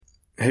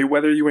Hey,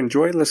 whether you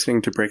enjoy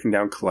listening to Breaking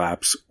Down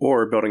Collapse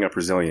or Building Up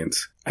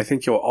Resilience, I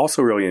think you'll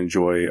also really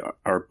enjoy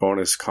our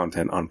bonus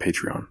content on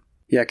Patreon.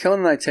 Yeah, Kellen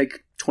and I take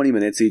 20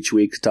 minutes each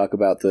week to talk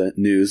about the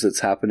news that's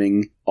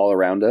happening all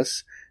around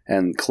us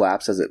and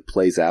Collapse as it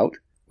plays out.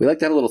 We like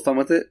to have a little fun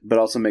with it, but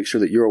also make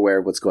sure that you're aware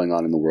of what's going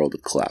on in the world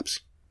of Collapse.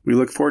 We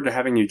look forward to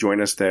having you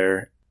join us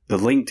there. The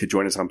link to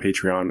join us on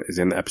Patreon is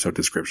in the episode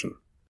description.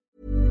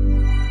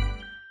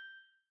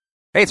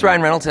 Hey, it's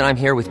Ryan Reynolds, and I'm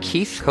here with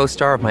Keith,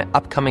 co-star of my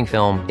upcoming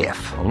film,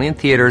 If, only in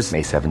theaters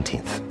May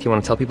 17th. Do you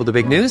want to tell people the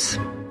big news?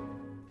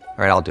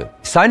 All right, I'll do it.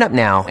 Sign up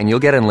now and you'll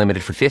get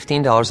unlimited for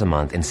 $15 a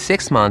month and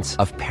 6 months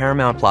of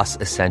Paramount Plus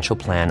Essential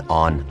Plan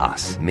on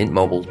us.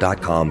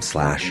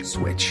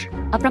 MintMobile.com/switch.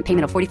 Upfront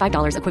payment of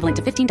 $45 equivalent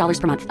to $15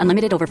 per month.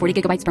 Unlimited over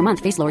 40 gigabytes per month.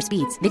 Face lower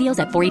speeds. Videos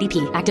at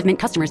 480p. Active Mint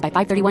customers by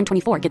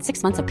 531.24 get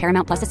 6 months of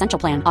Paramount Plus Essential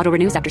Plan. Auto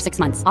renews after 6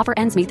 months. Offer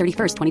ends May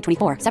 31st,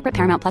 2024. Separate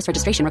Paramount Plus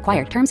registration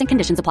required. Terms and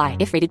conditions apply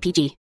if rated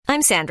PG.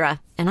 I'm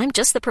Sandra, and I'm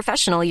just the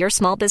professional your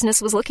small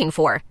business was looking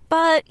for.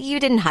 But you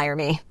didn't hire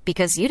me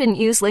because you didn't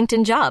use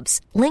LinkedIn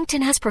Jobs.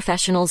 LinkedIn has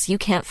professionals you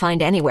can't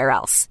find anywhere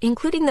else,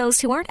 including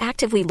those who aren't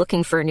actively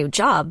looking for a new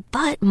job,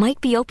 but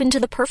might be open to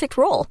the perfect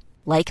role,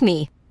 like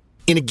me.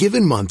 In a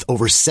given month,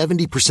 over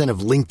 70% of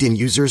LinkedIn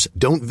users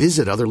don't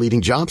visit other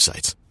leading job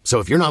sites. So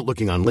if you're not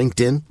looking on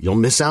LinkedIn, you'll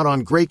miss out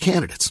on great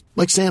candidates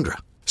like Sandra.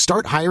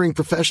 Start hiring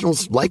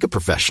professionals like a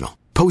professional.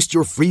 Post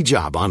your free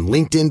job on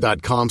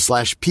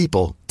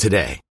linkedin.com/people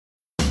today.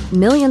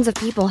 Millions of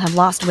people have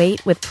lost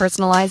weight with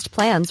personalized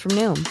plans from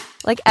Noom.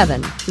 Like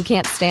Evan, who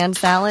can't stand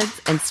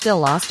salads and still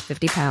lost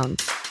 50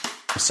 pounds.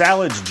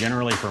 Salads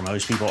generally for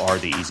most people are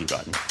the easy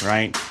button,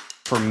 right?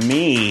 For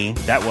me,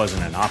 that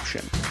wasn't an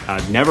option.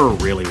 I never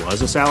really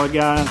was a salad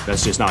guy.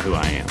 That's just not who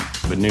I am.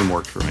 But Noom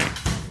worked for me.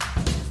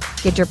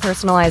 Get your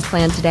personalized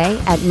plan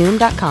today at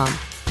Noom.com.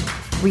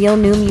 Real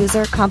Noom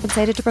user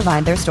compensated to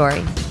provide their story.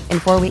 In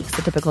 4 weeks,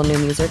 the typical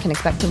Noom user can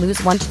expect to lose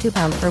 1 to 2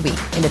 pounds per week.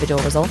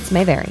 Individual results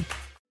may vary.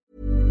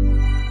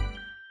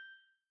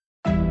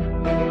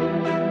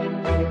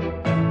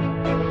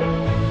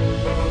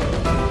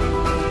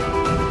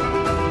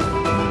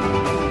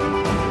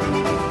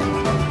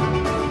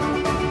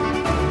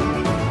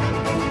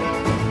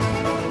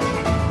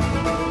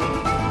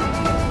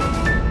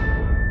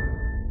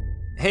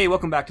 Hey,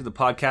 welcome back to the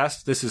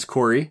podcast. This is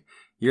Corey.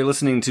 You're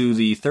listening to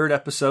the third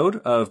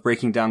episode of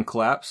Breaking Down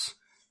Collapse,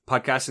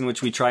 podcast in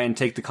which we try and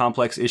take the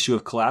complex issue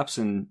of collapse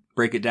and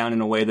break it down in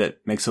a way that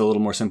makes it a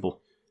little more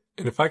simple.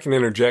 And if I can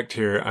interject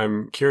here,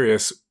 I'm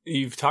curious.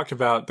 You've talked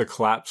about the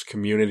collapse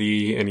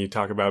community and you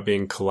talk about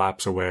being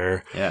collapse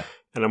aware. Yeah.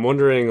 And I'm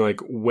wondering, like,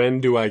 when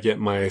do I get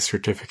my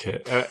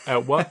certificate?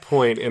 At what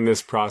point in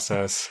this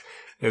process,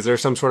 is there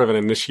some sort of an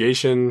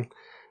initiation?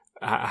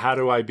 How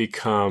do I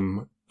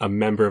become a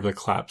member of the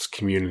collapse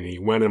community?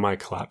 When am I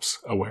collapse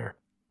aware?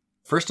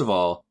 First of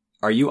all,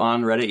 are you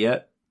on Reddit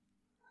yet?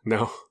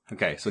 No.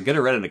 Okay, so get a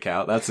Reddit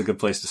account. That's a good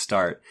place to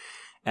start.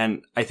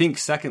 And I think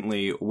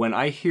secondly, when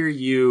I hear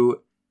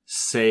you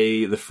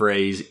say the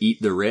phrase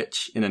eat the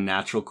rich in a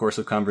natural course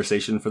of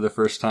conversation for the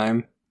first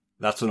time,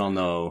 that's when I'll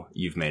know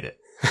you've made it.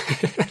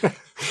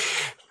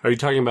 Are you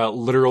talking about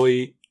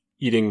literally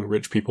eating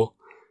rich people?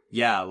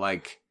 Yeah,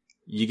 like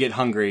you get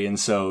hungry and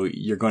so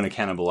you're going to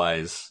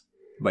cannibalize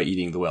by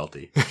eating the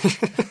wealthy.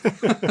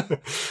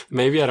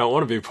 Maybe I don't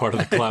want to be part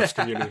of the collapse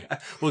community.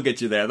 We'll get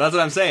you there. That's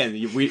what I'm saying.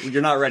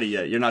 You're not ready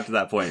yet. You're not to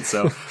that point.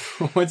 So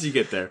once you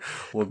get there,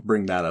 we'll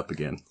bring that up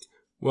again.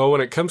 Well,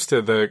 when it comes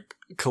to the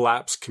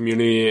collapse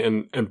community,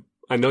 and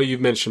I know you've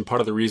mentioned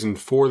part of the reason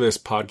for this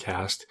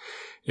podcast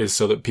is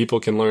so that people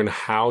can learn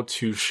how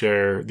to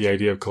share the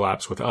idea of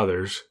collapse with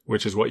others,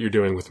 which is what you're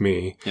doing with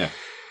me. Yeah.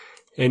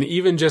 And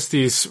even just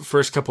these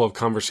first couple of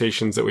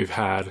conversations that we've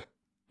had,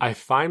 I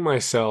find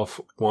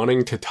myself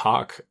wanting to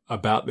talk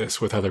about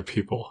this with other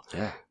people.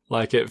 Yeah.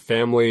 Like at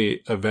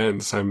family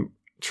events, I'm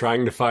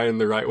trying to find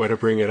the right way to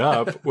bring it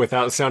up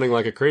without sounding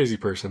like a crazy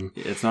person.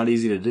 It's not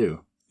easy to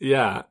do.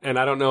 Yeah. And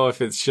I don't know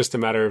if it's just a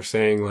matter of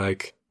saying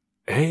like,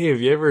 hey, have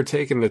you ever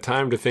taken the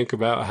time to think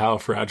about how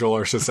fragile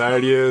our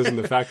society is and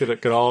the fact that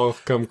it could all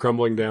come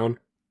crumbling down?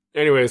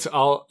 Anyways,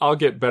 I'll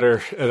get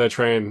better as I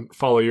try and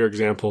follow your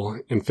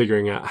example in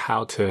figuring out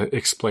how to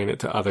explain it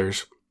to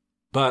others.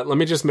 But let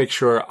me just make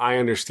sure I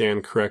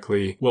understand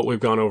correctly what we've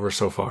gone over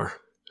so far.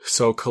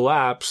 So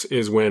collapse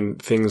is when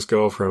things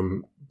go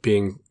from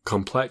being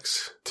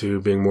complex to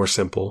being more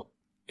simple.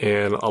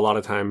 And a lot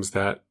of times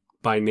that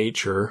by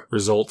nature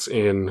results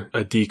in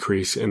a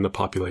decrease in the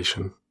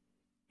population.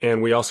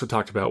 And we also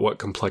talked about what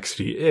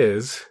complexity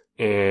is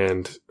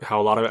and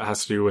how a lot of it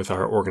has to do with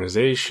our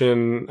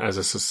organization as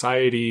a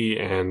society,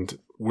 and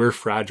we're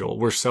fragile.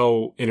 We're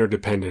so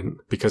interdependent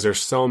because there's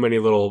so many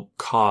little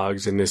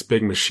cogs in this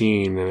big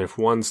machine, and if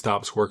one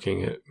stops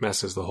working, it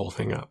messes the whole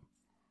thing up.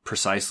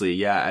 Precisely,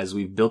 yeah. As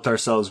we've built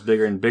ourselves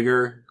bigger and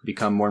bigger,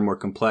 become more and more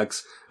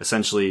complex,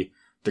 essentially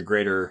the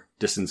greater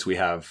distance we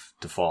have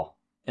to fall.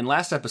 In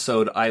last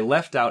episode, I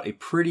left out a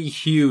pretty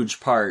huge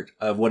part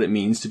of what it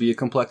means to be a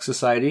complex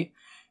society,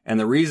 and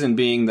the reason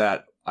being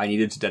that I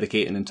needed to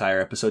dedicate an entire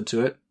episode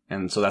to it,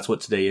 And so that's what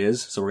today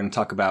is. So we're going to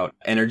talk about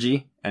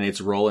energy and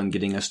its role in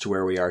getting us to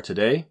where we are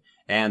today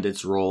and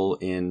its role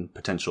in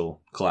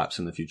potential collapse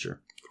in the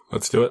future.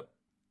 Let's do it.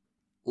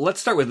 Let's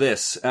start with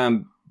this.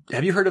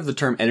 Have you heard of the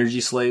term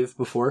energy slave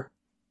before?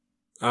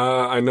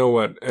 I know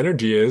what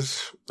energy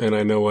is, and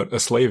I know what a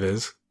slave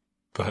is,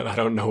 but I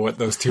don't know what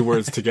those two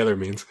words together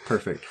means.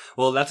 Perfect.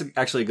 Well, that's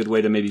actually a good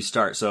way to maybe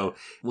start. So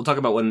we'll talk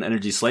about what an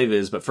energy slave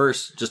is, but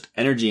first, just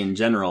energy in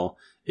general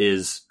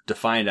is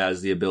defined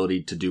as the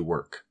ability to do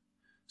work.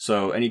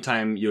 So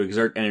anytime you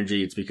exert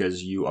energy, it's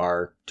because you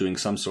are doing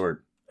some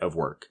sort of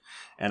work.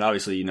 And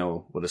obviously, you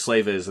know what a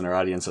slave is, and our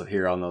audience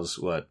here all knows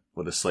what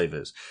a slave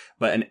is.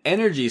 But an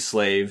energy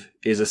slave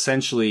is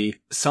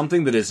essentially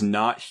something that is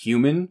not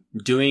human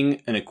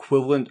doing an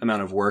equivalent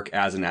amount of work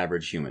as an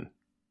average human.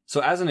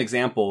 So as an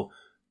example,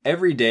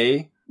 every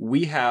day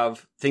we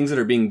have things that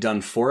are being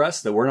done for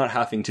us that we're not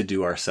having to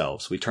do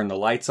ourselves. We turn the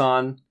lights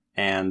on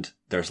and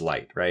there's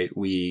light, right?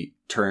 We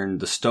turn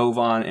the stove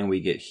on and we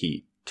get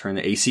heat. Turn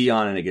the AC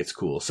on and it gets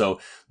cool. So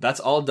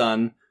that's all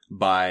done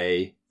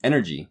by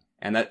energy.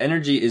 And that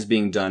energy is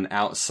being done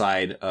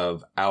outside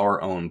of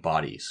our own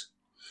bodies.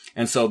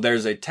 And so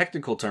there's a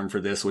technical term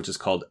for this, which is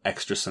called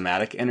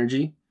extrasomatic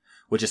energy,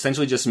 which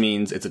essentially just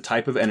means it's a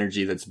type of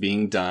energy that's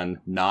being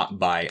done not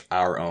by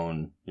our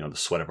own, the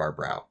sweat of our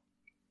brow.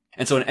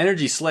 And so an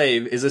energy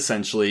slave is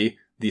essentially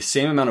the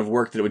same amount of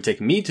work that it would take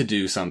me to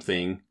do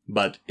something,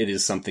 but it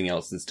is something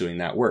else that's doing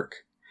that work.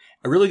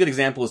 A really good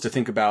example is to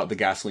think about the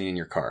gasoline in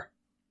your car.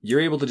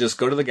 You're able to just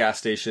go to the gas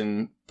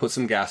station, put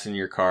some gas in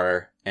your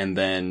car, and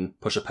then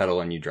push a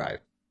pedal and you drive.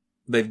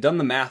 They've done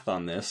the math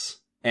on this,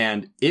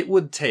 and it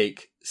would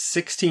take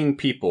 16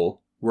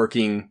 people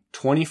working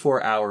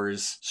 24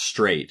 hours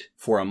straight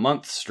for a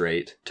month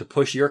straight to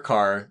push your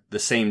car the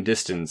same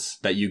distance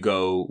that you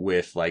go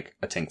with like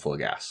a tank full of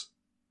gas.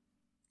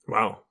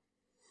 Wow.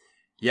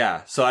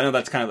 Yeah. So I know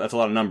that's a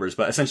lot of numbers,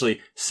 but essentially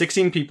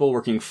 16 people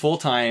working full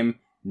time,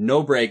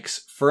 no breaks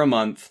for a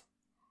month,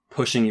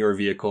 pushing your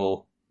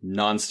vehicle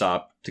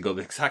nonstop to go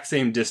the exact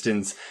same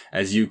distance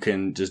as you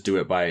can just do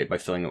it by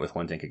filling it with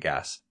one tank of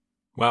gas.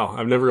 Wow.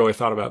 I've never really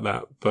thought about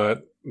that,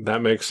 but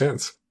that makes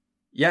sense.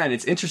 Yeah. And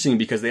it's interesting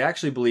because they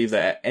actually believe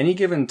that at any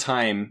given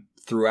time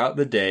throughout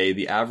the day,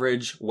 the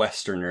average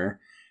Westerner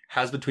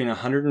has between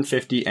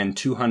 150 and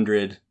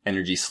 200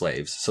 energy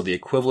slaves. So the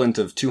equivalent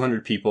of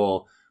 200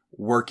 people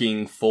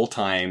working full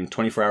time,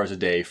 24 hours a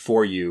day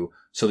for you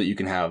so that you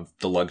can have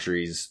the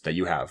luxuries that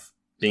you have.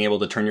 Being able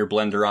to turn your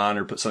blender on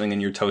or put something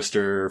in your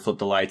toaster or flip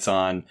the lights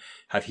on,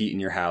 have heat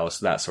in your house,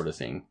 that sort of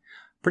thing.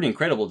 Pretty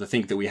incredible to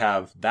think that we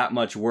have that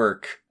much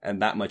work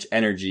and that much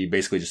energy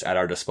basically just at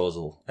our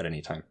disposal at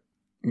any time.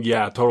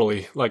 Yeah,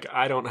 totally. Like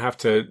I don't have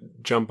to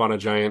jump on a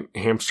giant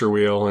hamster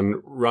wheel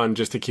and run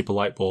just to keep a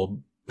light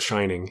bulb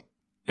shining.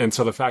 And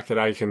so the fact that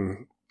I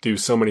can do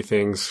so many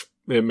things,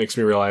 it makes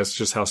me realize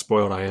just how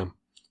spoiled I am.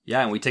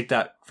 Yeah, and we take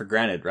that for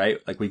granted, right?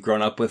 Like we've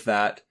grown up with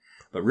that.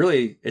 But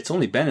really, it's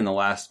only been in the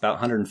last about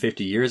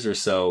 150 years or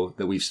so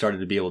that we've started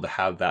to be able to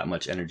have that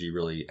much energy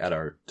really at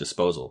our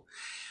disposal.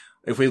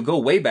 If we go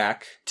way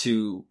back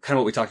to kind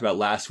of what we talked about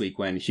last week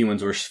when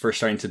humans were first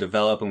starting to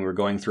develop and we were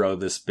going through all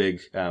this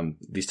big,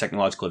 these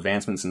technological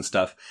advancements and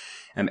stuff.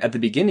 And at the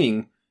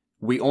beginning,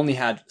 we only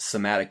had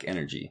somatic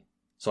energy.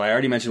 So I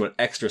already mentioned what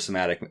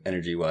extrasomatic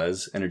energy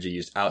was, energy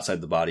used outside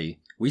the body.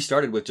 We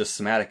started with just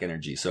somatic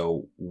energy.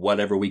 So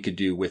whatever we could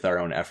do with our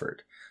own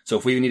effort. So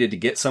if we needed to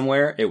get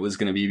somewhere, it was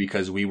going to be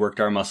because we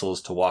worked our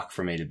muscles to walk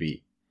from A to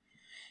B.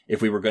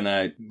 If we were going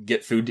to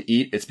get food to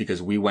eat, it's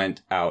because we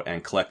went out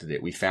and collected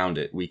it. We found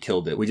it. We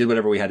killed it. We did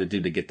whatever we had to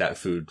do to get that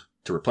food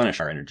to replenish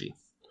our energy.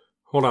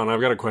 Hold on. I've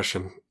got a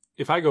question.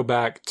 If I go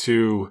back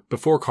to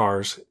before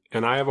cars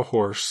and I have a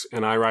horse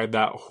and I ride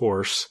that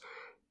horse,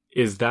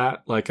 is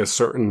that like a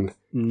certain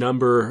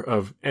number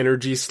of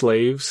energy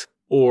slaves?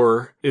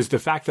 Or is the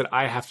fact that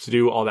I have to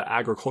do all the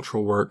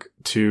agricultural work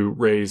to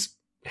raise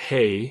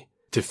hay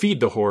to feed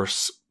the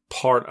horse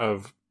part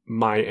of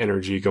my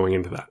energy going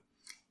into that?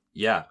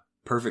 Yeah,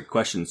 perfect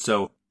question.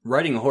 So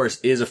riding a horse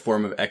is a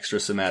form of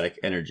extrasomatic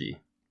energy.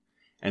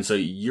 And so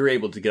you're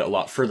able to get a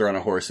lot further on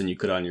a horse than you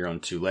could on your own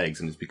two legs.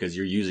 And it's because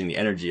you're using the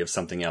energy of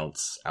something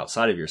else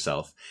outside of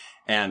yourself.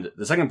 And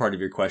the second part of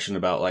your question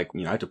about I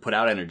have to put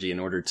out energy in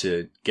order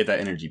to get that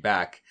energy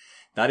back.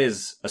 That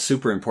is a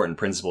super important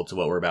principle to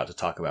what we're about to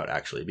talk about,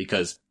 actually,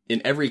 because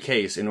in every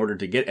case, in order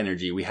to get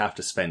energy, we have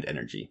to spend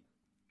energy.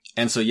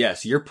 And so,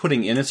 yes, you're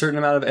putting in a certain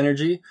amount of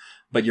energy,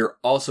 but you're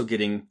also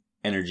getting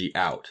energy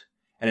out.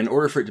 And in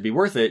order for it to be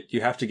worth it,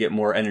 you have to get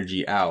more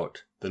energy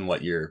out than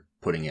what you're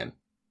putting in.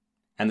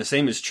 And the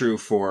same is true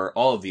for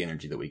all of the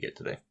energy that we get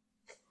today.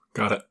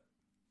 Got it.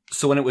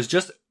 So when it was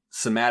just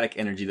somatic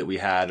energy that we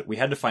had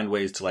to find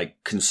ways to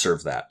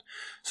conserve that.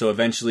 So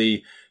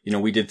eventually,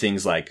 we did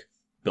things like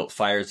built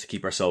fires to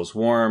keep ourselves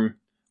warm.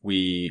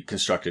 We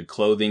constructed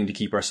clothing to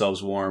keep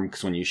ourselves warm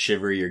because when you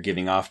shiver, you're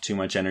giving off too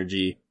much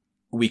energy.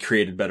 We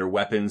created better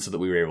weapons so that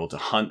we were able to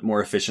hunt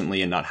more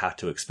efficiently and not have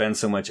to expend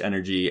so much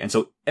energy. And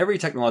so every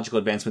technological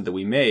advancement that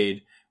we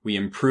made, we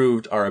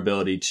improved our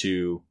ability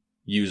to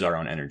use our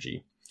own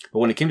energy. But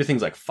when it came to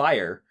things like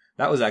fire,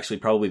 that was actually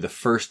probably the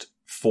first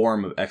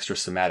form of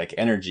extrasomatic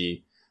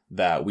energy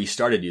that we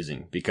started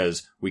using,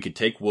 because we could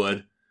take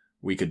wood,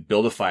 we could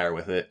build a fire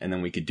with it, and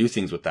then we could do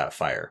things with that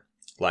fire,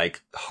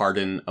 like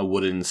harden a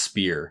wooden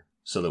spear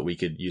so that we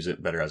could use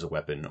it better as a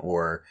weapon,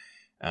 or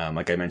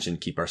like I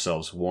mentioned, keep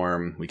ourselves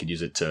warm. We could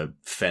use it to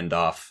fend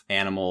off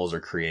animals or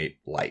create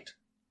light.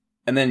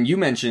 And then you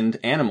mentioned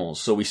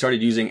animals. So we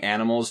started using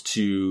animals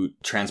to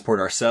transport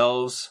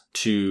ourselves,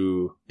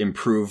 to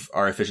improve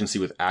our efficiency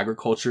with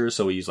agriculture.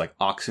 So we use like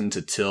oxen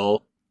to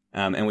till,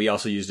 and we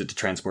also used it to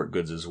transport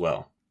goods as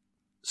well.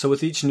 So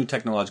with each new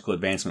technological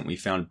advancement, we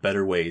found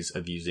better ways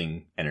of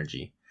using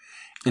energy.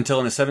 Until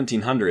in the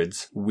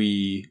 1700s,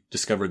 we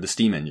discovered the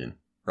steam engine,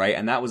 right?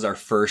 And that was our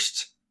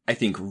first, I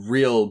think,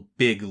 real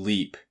big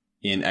leap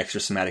in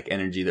extrasomatic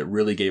energy that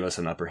really gave us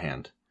an upper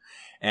hand.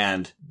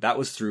 And that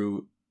was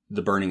through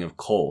the burning of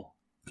coal.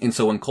 And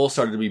so when coal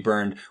started to be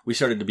burned, we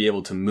started to be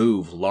able to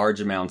move large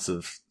amounts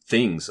of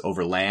things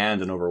over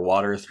land and over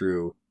water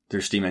through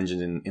steam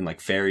engines in like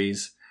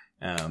ferries,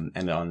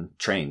 and on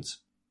trains.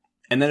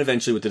 And then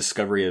eventually with the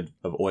discovery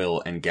of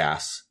oil and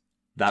gas,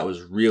 that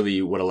was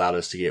really what allowed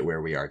us to get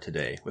where we are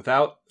today.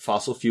 Without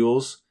fossil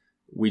fuels,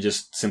 we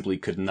just simply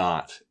could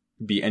not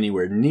be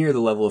anywhere near the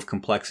level of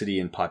complexity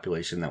and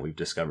population that we've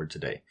discovered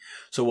today.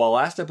 So while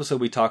last episode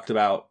we talked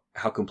about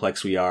how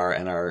complex we are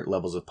and our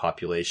levels of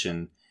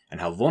population and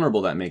how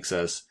vulnerable that makes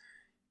us,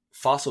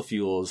 fossil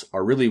fuels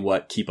are really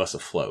what keep us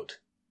afloat.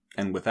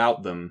 And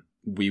without them,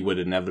 we would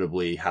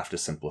inevitably have to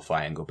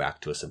simplify and go back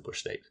to a simpler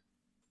state.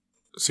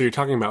 So you're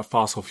talking about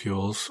fossil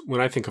fuels.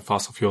 When I think of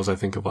fossil fuels, I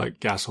think of like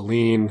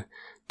gasoline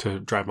to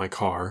drive my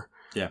car.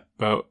 Yeah.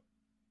 But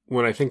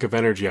when I think of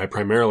energy, I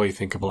primarily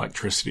think of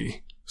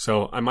electricity.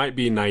 So I might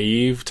be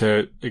naive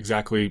to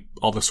exactly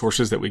all the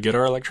sources that we get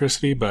our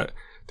electricity, but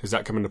does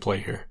that come into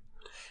play here?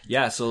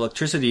 Yeah, so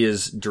electricity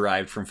is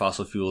derived from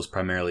fossil fuels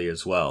primarily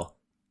as well.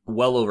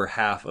 Well over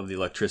half of the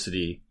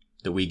electricity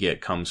that we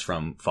get comes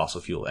from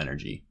fossil fuel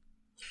energy.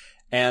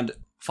 And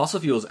fossil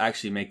fuels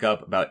actually make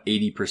up about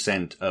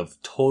 80%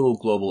 of total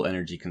global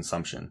energy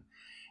consumption.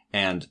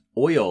 And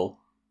oil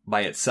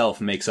by itself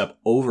makes up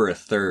over a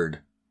third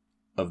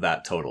of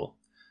that total.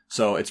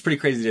 So it's pretty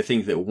crazy to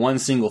think that one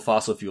single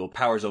fossil fuel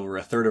powers over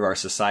a third of our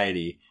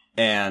society,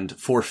 and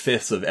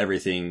 4/5 of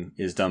everything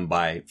is done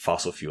by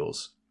fossil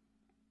fuels.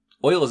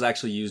 Oil is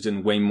actually used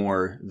in way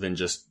more than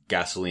just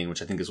gasoline,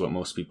 which I think is what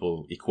most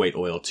people equate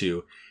oil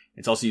to.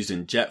 It's also used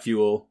in jet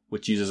fuel,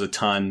 which uses a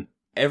ton.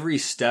 Every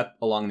step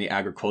along the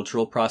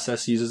agricultural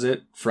process uses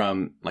it,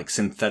 from like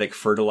synthetic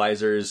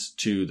fertilizers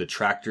to the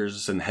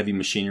tractors and heavy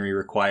machinery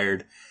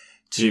required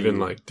to even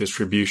like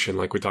distribution,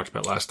 like we talked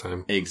about last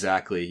time.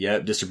 Exactly. Yeah.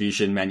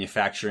 Distribution,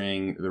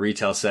 manufacturing, the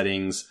retail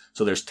settings.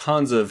 So there's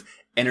tons of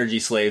energy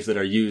slaves that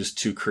are used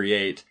to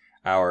create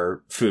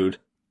our food.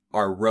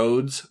 Our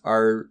roads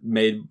are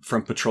made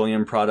from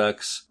petroleum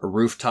products,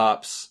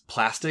 rooftops,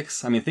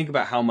 plastics. I mean, think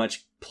about how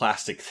much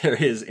plastic there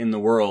is in the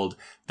world.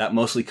 That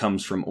mostly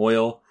comes from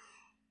oil.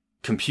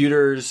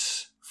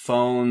 Computers,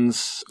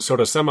 phones. So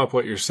to sum up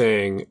what you're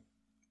saying,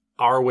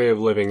 our way of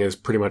living is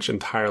pretty much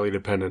entirely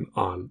dependent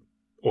on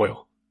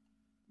oil.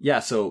 Yeah,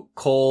 so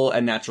coal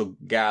and natural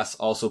gas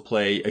also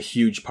play a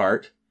huge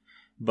part,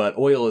 but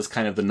oil is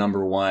kind of the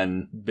number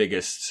one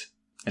biggest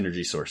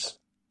energy source.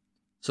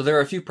 So there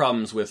are a few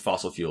problems with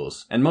fossil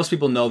fuels, and most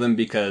people know them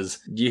because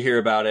you hear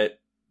about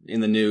it in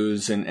the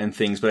news and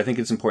things, but I think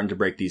it's important to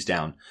break these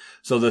down.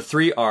 So the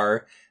three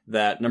are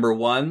that, number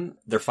one,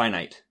 they're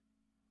finite.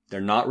 They're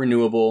not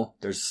renewable.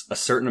 There's a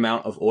certain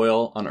amount of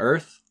oil on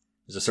Earth.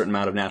 There's a certain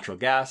amount of natural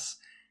gas.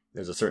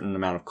 There's a certain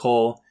amount of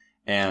coal.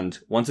 And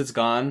once it's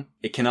gone,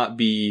 it cannot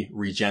be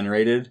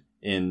regenerated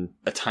in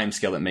a time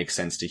scale that makes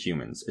sense to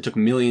humans. It took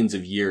millions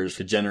of years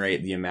to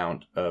generate the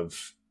amount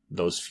of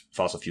those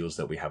fossil fuels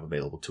that we have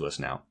available to us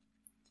now.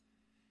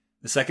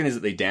 The second is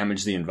that they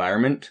damage the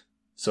environment.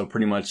 So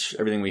pretty much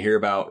everything we hear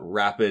about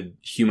rapid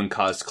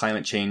human-caused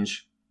climate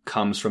change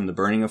comes from the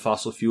burning of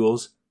fossil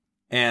fuels.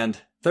 And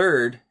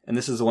third, and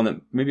this is the one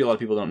that maybe a lot of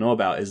people don't know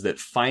about, is that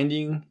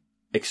finding,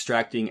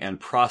 extracting, and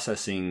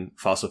processing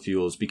fossil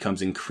fuels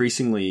becomes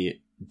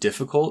increasingly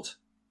difficult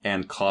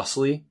and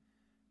costly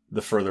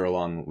the further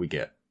along we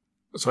get.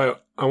 So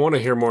I want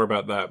to hear more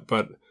about that,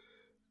 but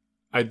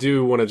I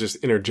do want to just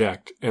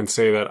interject and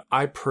say that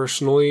I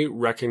personally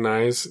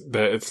recognize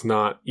that it's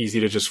not easy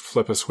to just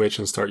flip a switch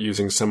and start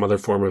using some other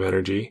form of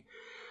energy.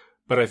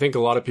 But I think a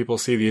lot of people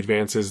see the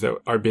advances that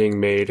are being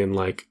made in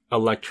like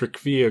electric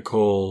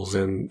vehicles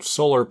and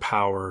solar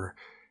power,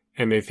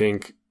 and they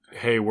think,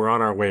 hey, we're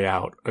on our way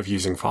out of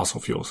using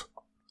fossil fuels.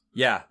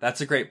 Yeah,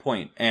 that's a great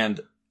point.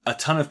 And a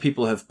ton of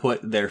people have put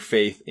their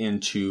faith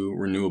into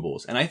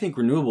renewables. And I think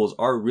renewables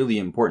are really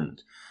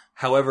important.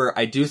 However,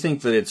 I do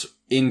think that it's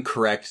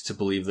incorrect to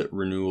believe that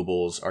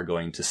renewables are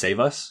going to save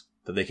us,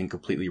 that they can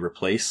completely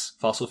replace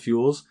fossil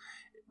fuels.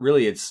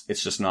 Really, it's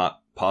just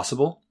not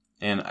possible.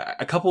 And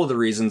a couple of the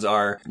reasons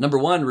are, number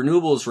one,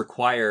 renewables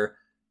require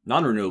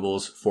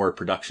non-renewables for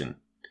production.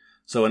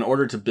 So in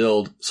order to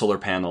build solar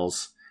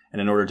panels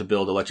And in order to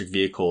build electric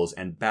vehicles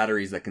and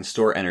batteries that can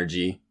store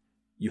energy,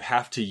 you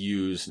have to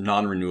use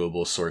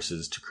non-renewable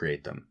sources to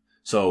create them.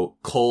 So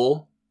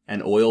coal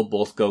and oil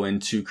both go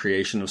into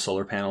creation of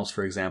solar panels,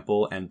 for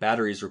example, and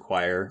batteries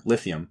require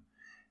lithium.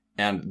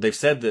 And they've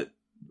said that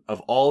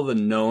of all the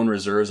known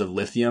reserves of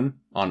lithium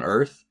on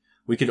Earth,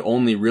 we could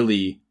only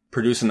really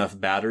produce enough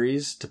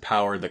batteries to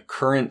power the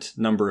current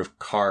number of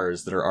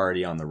cars that are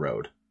already on the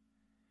road.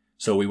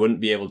 So we wouldn't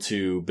be able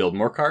to build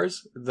more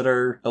cars that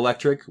are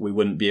electric. We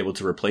wouldn't be able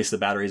to replace the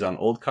batteries on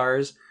old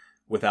cars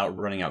without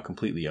running out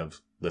completely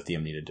of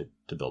lithium needed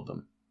to build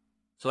them.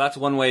 So that's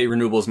one way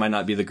renewables might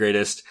not be the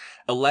greatest.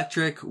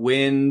 Electric,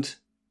 wind,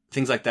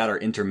 things like that are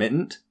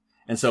intermittent.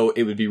 And so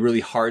it would be really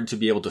hard to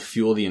be able to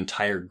fuel the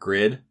entire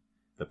grid,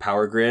 the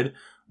power grid,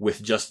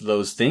 with just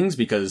those things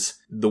because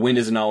the wind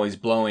isn't always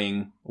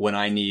blowing when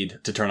I need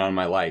to turn on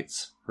my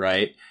lights,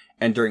 right?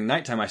 And during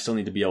nighttime, I still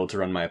need to be able to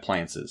run my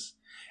appliances.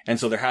 And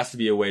so there has to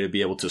be a way to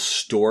be able to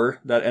store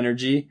that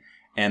energy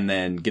and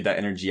then get that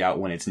energy out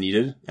when it's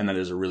needed. And that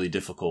is a really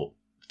difficult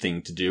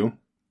thing to do.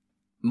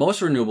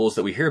 Most renewables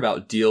that we hear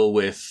about deal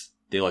with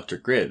the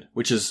electric grid,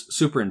 which is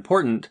super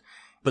important,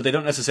 but they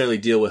don't necessarily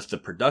deal with the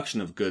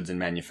production of goods and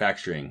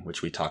manufacturing,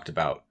 which we talked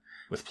about.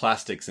 With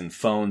plastics and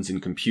phones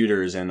and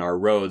computers and our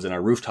roads and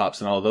our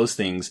rooftops and all of those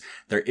things,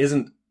 there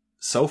isn't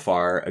so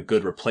far a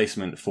good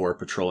replacement for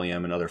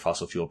petroleum and other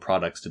fossil fuel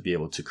products to be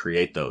able to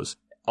create those.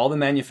 All the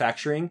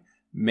manufacturing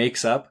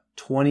makes up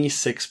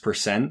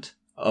 26%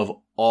 of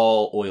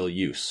all oil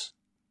use.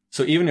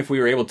 So even if we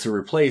were able to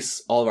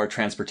replace all of our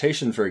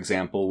transportation, for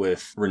example,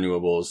 with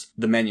renewables,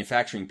 the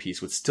manufacturing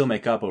piece would still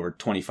make up over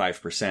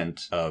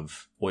 25%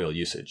 of oil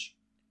usage.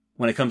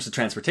 When it comes to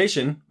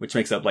transportation, which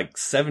makes up like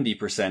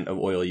 70% of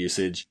oil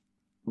usage,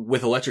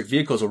 with electric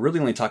vehicles, we're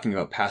really only talking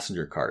about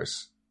passenger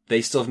cars.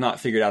 They still have not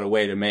figured out a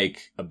way to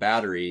make a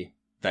battery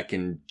that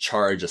can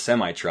charge a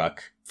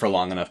semi-truck for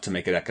long enough to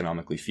make it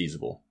economically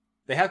feasible.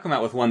 They have come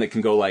out with one that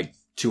can go like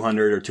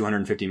 200 or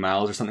 250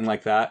 miles or something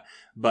like that.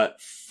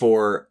 But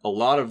for a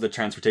lot of the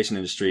transportation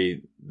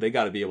industry, they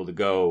got to be able to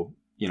go,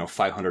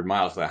 500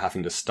 miles without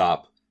having to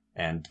stop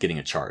and getting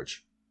a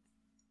charge.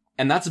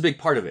 And that's a big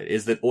part of it,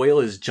 is that oil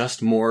is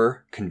just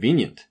more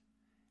convenient.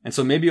 And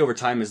so maybe over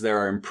time, as there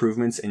are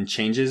improvements and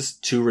changes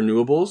to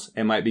renewables,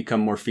 it might become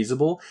more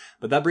feasible.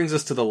 But that brings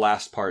us to the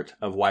last part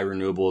of why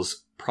renewables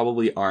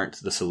probably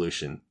aren't the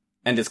solution.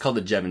 And it's called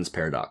the Jevons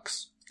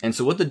paradox. And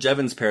so what the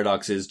Jevons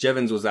paradox is,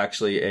 Jevons was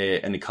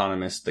actually an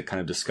economist that kind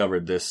of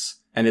discovered this.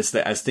 And it's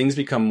that as things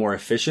become more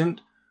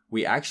efficient,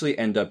 we actually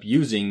end up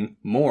using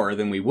more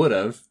than we would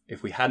have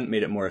if we hadn't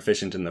made it more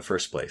efficient in the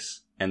first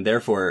place. And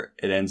therefore,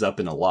 it ends up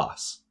in a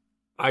loss.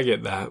 I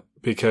get that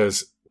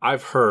because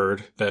I've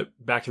heard that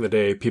back in the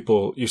day,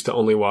 people used to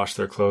only wash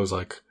their clothes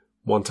like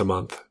once a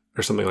month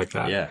or something like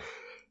that. Yeah.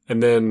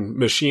 And then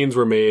machines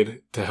were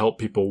made to help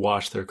people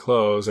wash their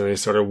clothes and they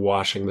started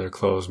washing their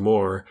clothes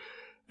more.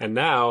 And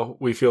now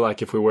we feel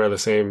like if we wear the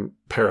same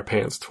pair of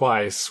pants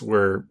twice,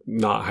 we're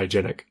not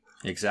hygienic.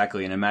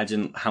 Exactly. And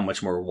imagine how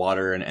much more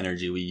water and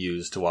energy we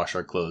use to wash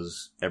our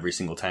clothes every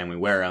single time we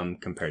wear them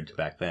compared to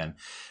back then.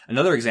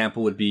 Another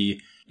example would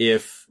be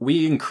if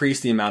we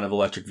increase the amount of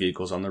electric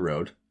vehicles on the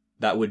road,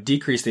 that would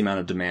decrease the amount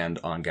of demand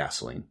on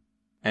gasoline.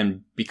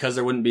 And because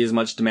there wouldn't be as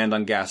much demand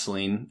on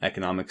gasoline,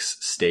 economics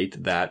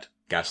state that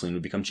gasoline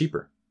would become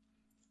cheaper.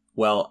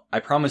 Well,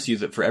 I promise you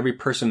that for every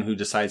person who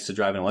decides to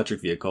drive an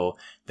electric vehicle,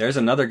 there's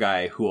another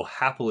guy who will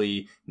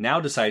happily now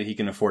decide he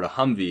can afford a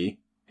Humvee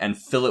and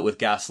fill it with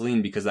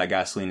gasoline because that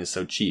gasoline is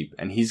so cheap.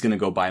 And he's going to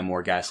go buy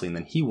more gasoline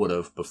than he would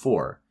have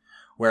before.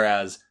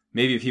 Whereas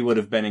maybe if he would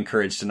have been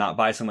encouraged to not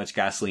buy so much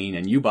gasoline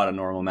and you bought a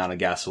normal amount of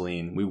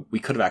gasoline, we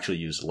could have actually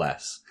used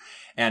less.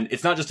 And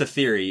it's not just a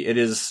theory. It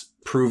is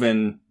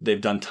proven.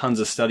 They've done tons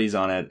of studies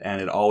on it.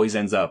 And it always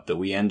ends up that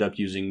we end up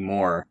using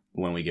more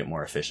when we get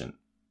more efficient.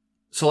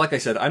 So like I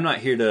said, I'm not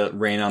here to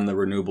rain on the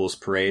renewables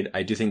parade.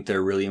 I do think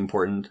they're really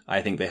important.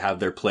 I think they have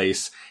their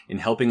place in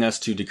helping us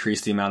to decrease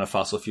the amount of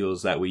fossil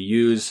fuels that we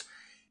use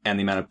and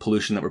the amount of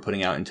pollution that we're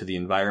putting out into the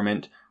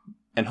environment.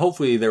 And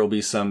hopefully there will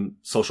be some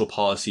social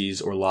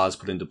policies or laws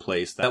put into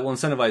place that will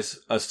incentivize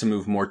us to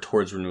move more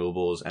towards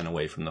renewables and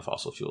away from the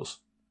fossil fuels.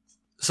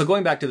 So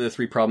going back to the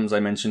three problems I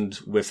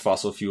mentioned with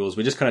fossil fuels,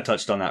 we just kind of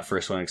touched on that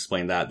first one and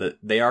explained that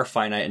they are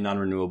finite and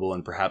non-renewable,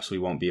 and perhaps we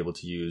won't be able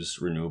to use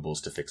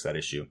renewables to fix that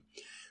issue.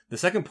 The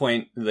second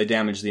point, they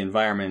damage the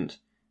environment.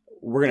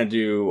 We're going to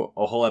do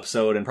a whole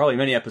episode and probably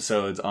many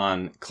episodes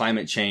on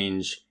climate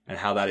change and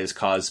how that is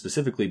caused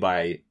specifically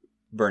by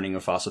burning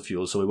of fossil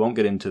fuels. So we won't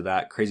get into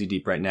that crazy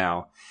deep right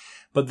now.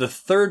 But the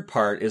third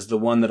part is the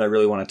one that I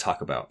really want to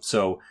talk about.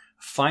 So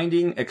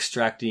finding,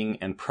 extracting,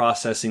 and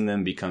processing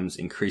them becomes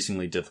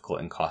increasingly difficult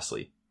and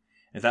costly.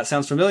 If that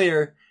sounds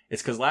familiar,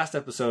 it's because last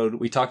episode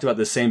we talked about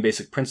the same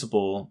basic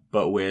principle,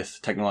 but with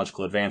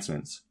technological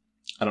advancements.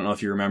 I don't know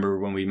if you remember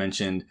when we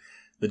mentioned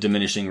the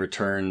diminishing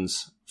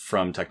returns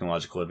from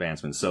technological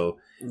advancements. So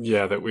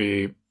yeah, that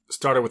we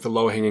started with the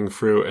low-hanging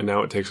fruit and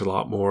now it takes a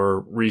lot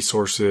more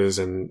resources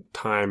and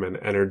time and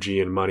energy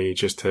and money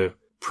just to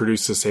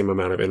produce the same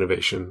amount of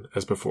innovation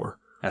as before.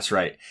 That's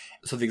right.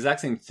 So the exact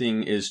same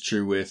thing is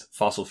true with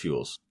fossil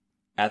fuels.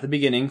 At the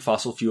beginning,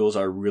 fossil fuels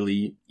are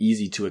really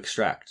easy to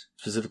extract,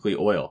 specifically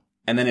oil.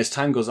 And then as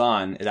time goes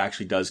on, it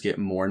actually does get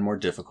more and more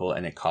difficult,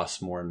 and it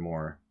costs more and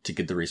more to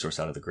get the resource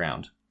out of the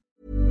ground.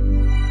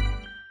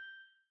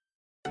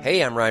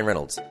 Hey, I'm Ryan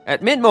Reynolds.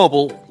 At Mint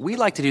Mobile, we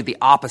like to do the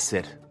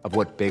opposite of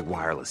what Big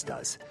Wireless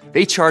does.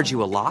 They charge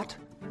you a lot,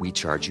 we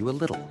charge you a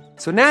little.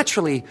 So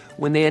naturally,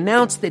 when they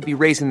announced they'd be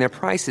raising their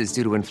prices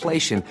due to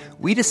inflation,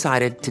 we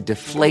decided to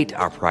deflate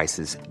our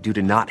prices due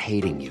to not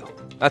hating you.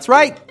 That's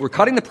right. We're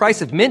cutting the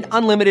price of Mint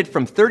Unlimited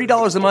from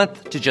 $30 a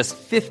month to just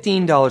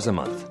 $15 a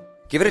month.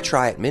 Give it a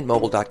try at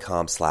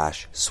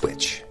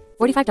mintmobile.com/switch.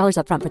 $45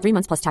 up front for 3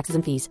 months plus taxes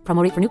and fees.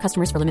 Promo rate for new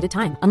customers for limited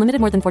time.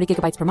 Unlimited more than 40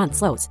 gigabytes per month.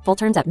 Slows full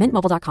terms at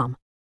mintmobile.com.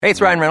 Hey, it's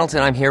Ryan Reynolds,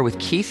 and I'm here with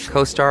Keith,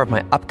 co-star of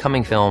my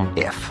upcoming film,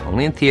 If,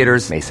 only in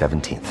theaters May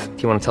 17th.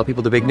 Do you want to tell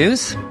people the big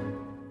news?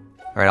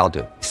 All right, I'll do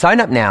it. Sign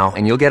up now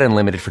and you'll get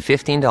unlimited for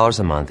 $15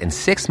 a month and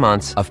 6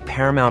 months of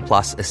Paramount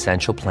Plus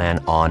Essential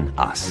Plan on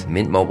us.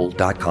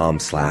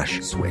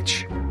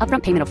 mintmobile.com/switch.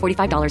 Upfront payment of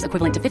 $45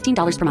 equivalent to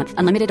 $15 per month.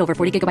 Unlimited over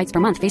 40 gigabytes per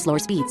month. Face lower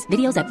speeds.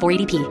 Videos at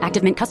 480p.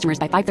 Active Mint customers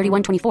by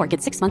 531.24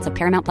 get 6 months of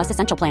Paramount Plus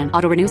Essential Plan.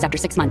 Auto renews after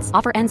 6 months.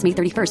 Offer ends May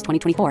 31st,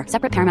 2024.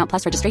 Separate Paramount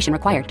Plus registration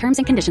required. Terms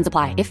and conditions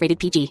apply if rated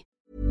PG.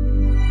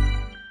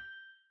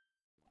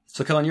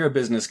 So, Kellen, you're a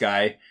business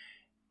guy.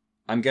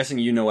 I'm guessing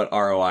you know what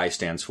ROI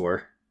stands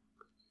for.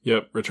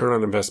 Yep, return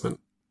on investment.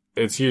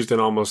 It's used in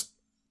almost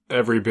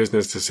every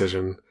business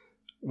decision,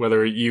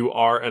 whether you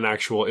are an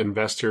actual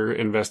investor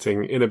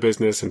investing in a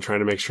business and trying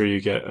to make sure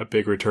you get a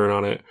big return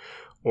on it,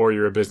 or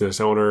you're a business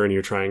owner and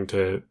you're trying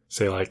to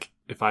say, like,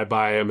 if I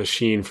buy a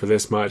machine for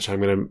this much, I'm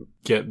going to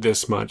get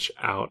this much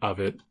out of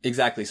it.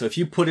 Exactly. So if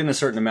you put in a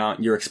certain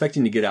amount, you're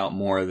expecting to get out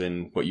more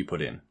than what you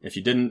put in. If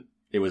you didn't,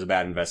 it was a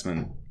bad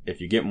investment. If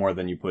you get more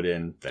than you put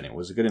in, then it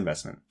was a good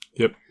investment.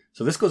 Yep.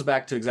 So this goes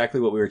back to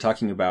exactly what we were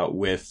talking about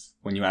with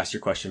when you asked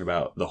your question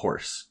about the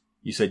horse.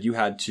 You said you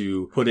had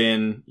to put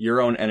in your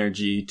own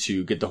energy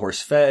to get the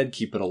horse fed,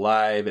 keep it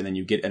alive, and then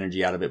you get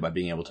energy out of it by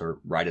being able to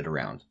ride it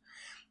around.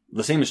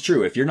 The same is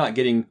true. If you're not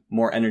getting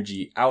more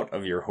energy out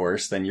of your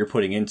horse than you're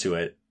putting into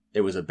it,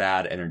 it was a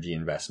bad energy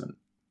investment.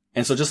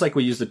 And so just like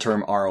we use the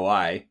term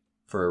ROI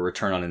for a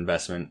return on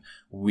investment,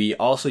 we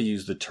also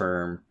use the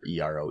term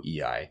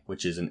EROEI,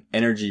 which is an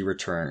energy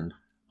return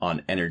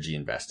on energy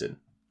invested.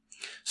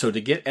 So to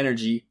get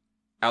energy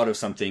out of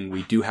something,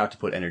 we do have to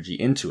put energy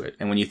into it.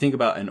 And when you think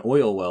about an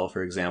oil well,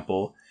 for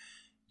example,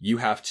 you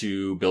have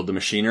to build the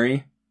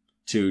machinery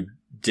to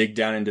dig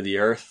down into the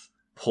earth,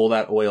 pull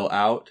that oil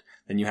out.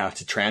 Then you have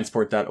to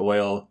transport that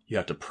oil. You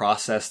have to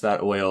process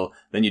that oil.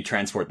 Then you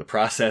transport the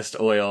processed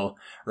oil,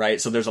 right?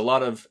 So there's a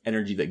lot of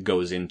energy that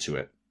goes into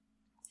it.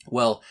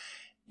 Well,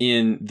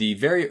 in the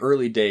very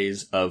early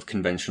days of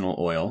conventional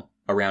oil,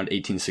 around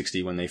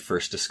 1860 when they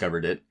first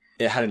discovered it,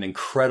 it had an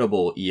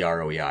incredible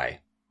EROEI.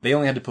 They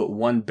only had to put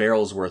 1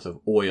 barrel's worth of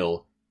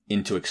oil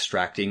into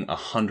extracting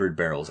 100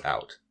 barrels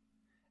out.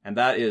 And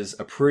that is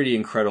a pretty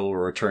incredible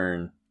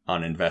return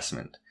on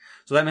investment.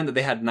 So that meant that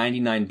they had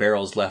 99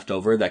 barrels left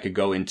over that could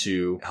go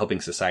into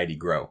helping society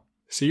grow.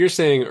 So you're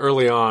saying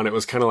early on it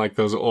was kind of like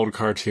those old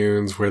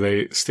cartoons where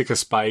they stick a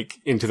spike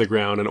into the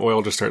ground and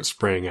oil just starts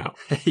spraying out.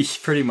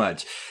 Pretty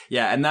much.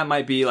 Yeah, and that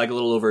might be like a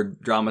little over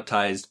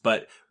dramatized,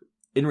 but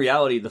in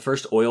reality, the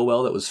first oil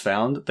well that was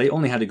found, they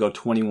only had to go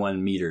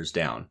 21 meters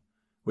down,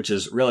 which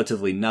is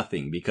relatively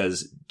nothing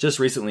because just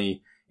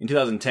recently, in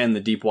 2010, the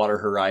Deepwater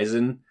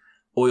Horizon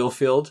oil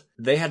field,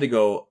 they had to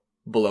go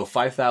below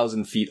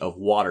 5,000 feet of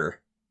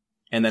water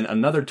and then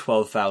another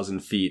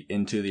 12,000 feet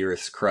into the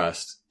Earth's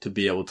crust to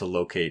be able to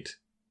locate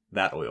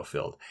that oil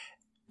field.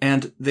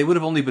 And they would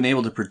have only been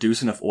able to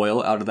produce enough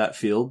oil out of that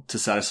field to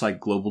satisfy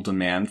global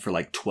demand for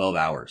like 12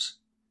 hours.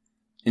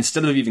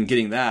 Instead of even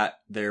getting that,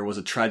 there was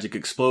a tragic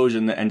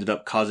explosion that ended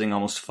up causing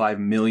almost 5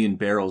 million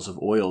barrels of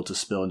oil to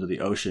spill into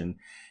the ocean,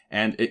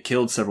 and it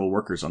killed several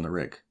workers on the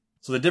rig.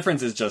 So the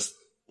difference is just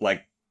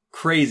like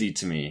crazy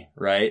to me,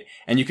 right?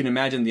 And you can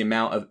imagine the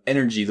amount of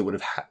energy that would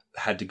have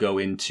had to go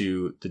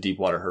into the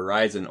Deepwater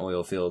Horizon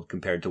oil field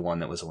compared to one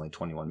that was only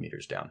 21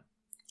 meters down.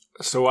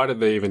 So why did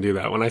they even do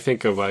that? When I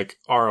think of like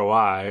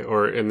ROI,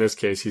 or in this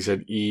case, he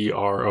said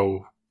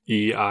EROEI.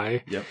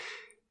 Yep.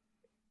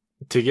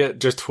 To get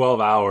just 12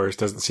 hours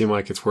doesn't seem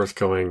like it's worth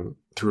going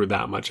through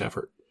that much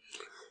effort.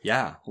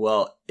 Yeah.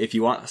 Well, if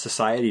you want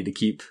society to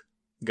keep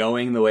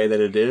going the way that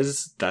it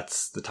is,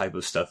 that's the type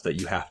of stuff that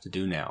you have to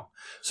do now.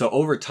 So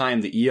over time,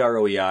 the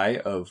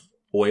EROEI of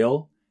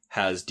oil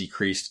has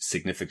decreased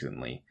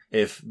significantly.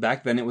 If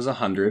back then it was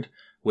 100,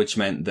 which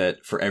meant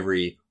that for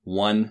every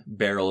 1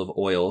 barrel of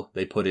oil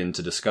they put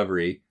into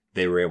Discovery,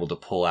 they were able to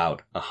pull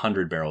out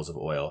 100 barrels of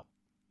oil.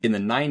 In the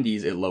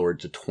 90s, it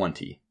lowered to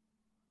 20.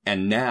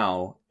 And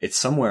now it's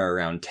somewhere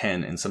around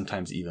 10 and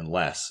sometimes even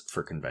less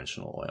for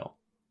conventional oil.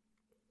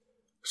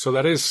 So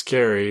that is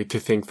scary to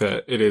think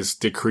that it is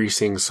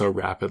decreasing so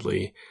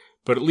rapidly.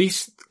 But at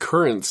least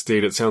current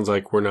state, it sounds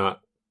like we're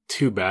not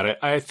too bad.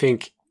 I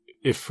think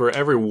if for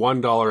every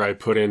 $1 I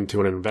put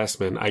into an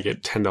investment, I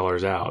get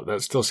 $10 out,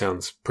 that still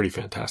sounds pretty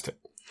fantastic.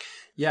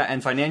 Yeah,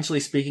 and financially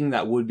speaking,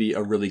 that would be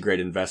a really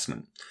great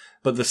investment.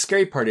 But the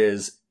scary part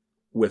is,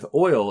 with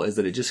oil, is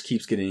that it just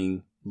keeps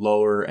getting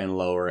lower and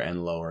lower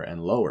and lower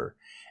and lower.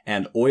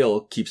 And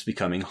oil keeps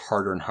becoming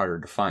harder and harder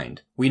to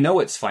find. We know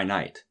it's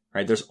finite,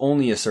 right? There's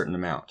only a certain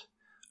amount.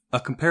 A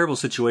comparable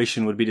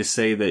situation would be to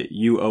say that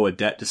you owe a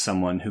debt to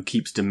someone who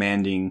keeps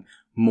demanding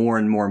more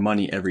and more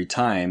money every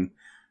time,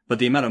 but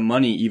the amount of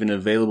money even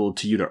available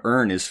to you to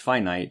earn is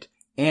finite,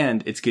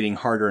 and it's getting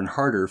harder and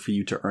harder for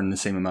you to earn the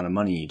same amount of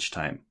money each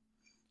time.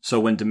 So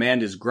when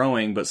demand is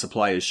growing but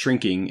supply is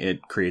shrinking,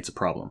 it creates a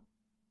problem.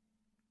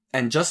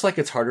 And just like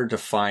it's harder to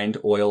find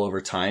oil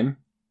over time,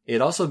 it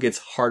also gets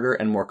harder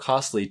and more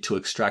costly to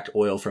extract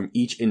oil from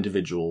each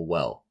individual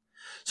well.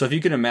 So if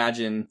you can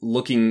imagine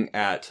looking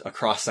at a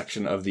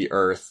cross-section of the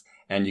earth,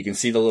 and you can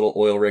see the little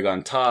oil rig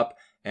on top,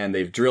 and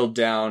they've drilled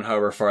down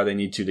however far they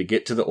need to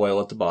get to the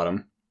oil at the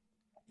bottom.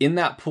 In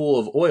that pool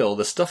of oil,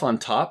 the stuff on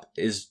top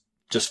is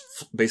just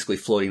basically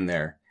floating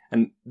there.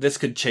 And this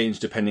could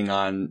change depending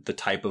on the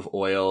type of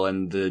oil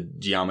and the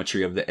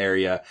geometry of the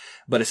area.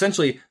 But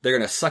essentially, they're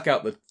going to suck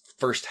out the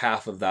first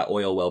half of that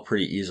oil well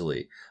pretty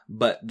easily.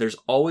 But there's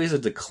always a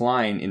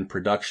decline in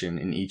production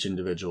in each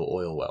individual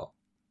oil well.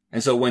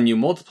 And so when you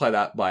multiply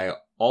that by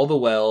all the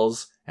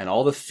wells and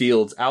all the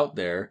fields out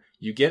there,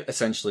 you get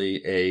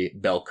essentially a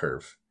bell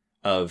curve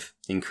of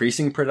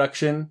increasing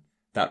production,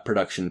 that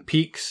production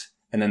peaks,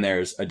 and then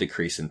there's a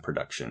decrease in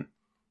production.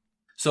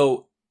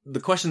 So the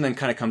question then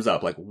kind of comes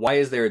up, like, why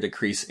is there a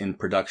decrease in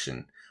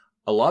production?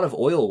 A lot of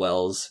oil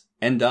wells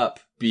end up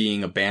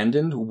being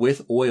abandoned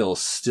with oil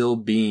still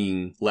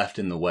being left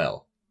in the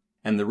well.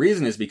 And the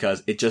reason is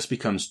because it just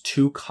becomes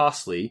too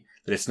costly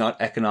that it's not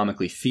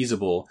economically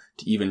feasible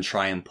to even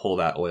try and pull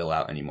that oil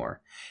out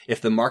anymore. If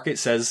the market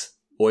says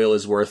oil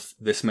is worth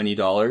this many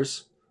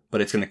dollars,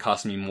 but it's going to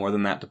cost me more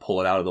than that to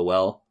pull it out of the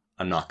well,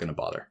 I'm not going to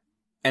bother.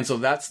 And so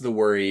that's the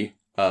worry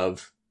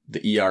of the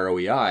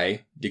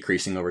EROEI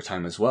decreasing over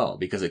time as well,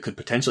 because it could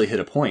potentially hit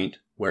a point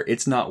where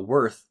it's not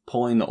worth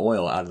pulling the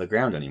oil out of the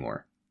ground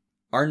anymore.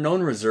 Our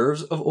known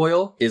reserves of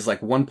oil is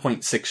like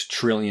 1.6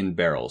 trillion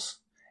barrels.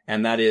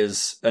 And that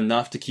is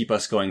enough to keep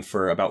us going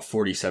for about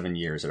 47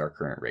 years at our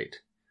current rate.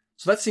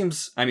 So that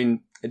seems,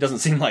 it doesn't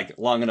seem like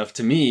long enough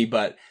to me,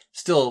 but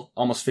still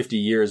almost 50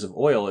 years of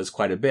oil is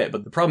quite a bit.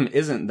 But the problem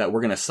isn't that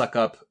we're going to suck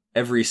up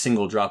every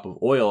single drop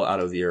of oil out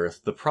of the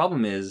earth. The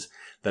problem is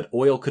that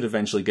oil could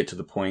eventually get to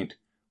the point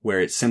where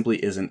it simply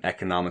isn't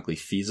economically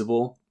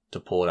feasible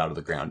to pull it out of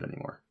the ground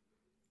anymore.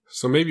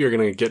 So maybe you're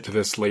going to get to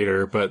this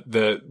later, but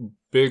the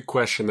big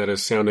question that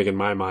is sounding in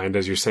my mind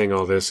as you're saying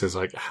all this is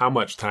like, how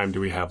much time do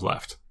we have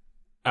left?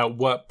 At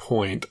what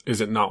point is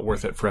it not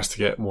worth it for us to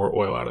get more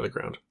oil out of the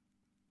ground?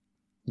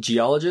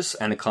 Geologists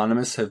and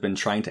economists have been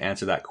trying to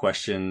answer that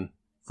question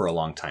for a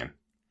long time.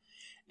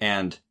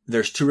 And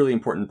there's two really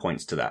important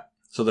points to that.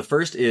 So the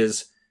first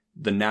is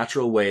the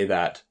natural way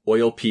that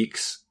oil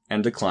peaks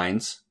and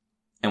declines.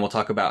 And we'll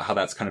talk about how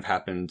that's kind of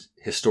happened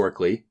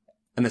historically.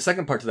 And the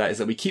second part to that is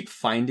that we keep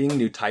finding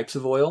new types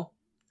of oil.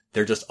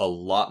 They're just a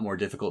lot more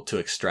difficult to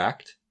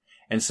extract.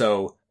 And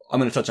so I'm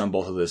going to touch on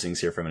both of those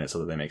things here for a minute so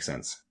that they make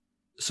sense.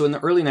 So in the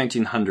early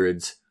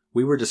 1900s,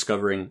 we were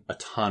discovering a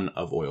ton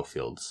of oil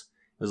fields.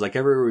 It was like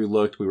everywhere we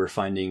looked, we were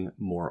finding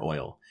more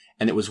oil.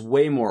 And it was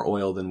way more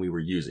oil than we were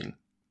using.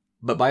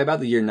 But by about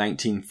the year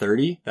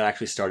 1930, that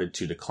actually started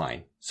to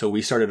decline. So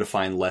we started to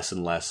find less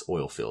and less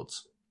oil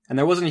fields. And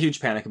there wasn't a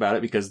huge panic about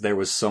it because there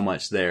was so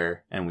much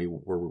there and we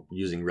were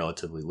using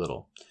relatively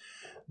little.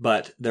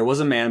 But there was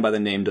a man by the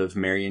name of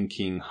Marion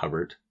King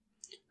Hubbert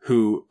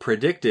who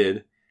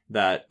predicted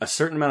that a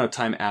certain amount of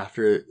time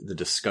after the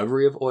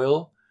discovery of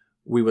oil,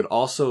 we would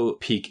also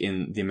peak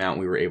in the amount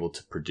we were able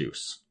to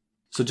produce.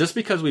 So just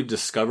because we've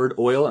discovered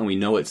oil and we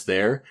know it's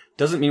there,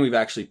 doesn't mean we've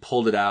actually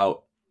pulled it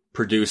out,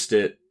 produced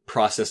it,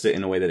 processed it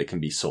in a way that it can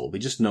be sold. We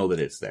just know that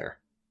it's there.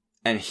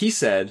 And he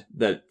said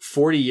that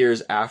 40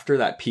 years after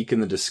that peak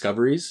in the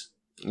discoveries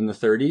in the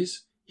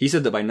 30s, he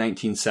said that by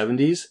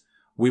 1970s,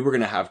 we were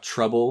going to have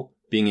trouble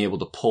being able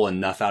to pull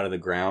enough out of the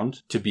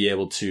ground to be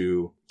able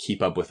to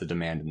keep up with the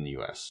demand in the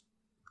US.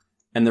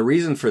 And the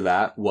reason for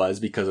that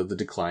was because of the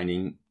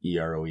declining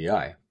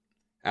EROEI.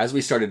 As we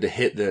started to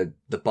hit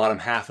the bottom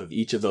half of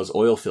each of those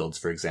oil fields,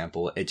 for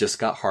example, it just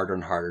got harder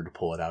and harder to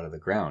pull it out of the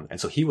ground. And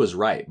so he was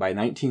right. By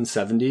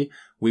 1970,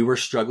 we were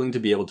struggling to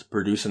be able to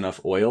produce enough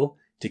oil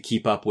to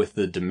keep up with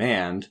the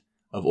demand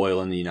of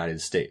oil in the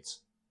United States.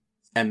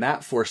 And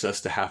that forced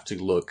us to have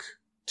to look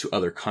to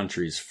other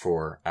countries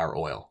for our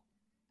oil.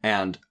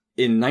 And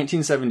in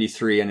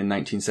 1973 and in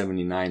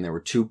 1979, there were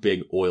two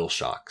big oil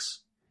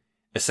shocks.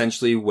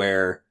 Essentially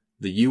where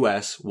the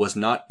US was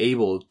not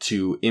able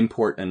to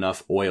import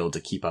enough oil to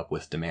keep up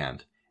with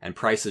demand, and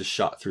prices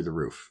shot through the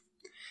roof.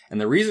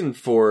 And the reason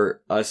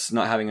for us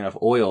not having enough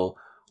oil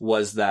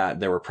was that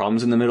there were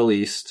problems in the Middle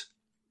East.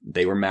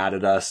 They were mad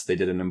at us. They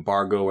did an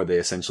embargo where they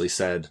essentially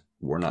said,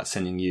 we're not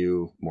sending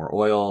you more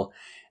oil.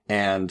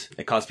 And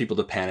it caused people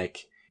to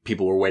panic.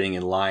 People were waiting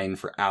in line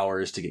for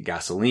hours to get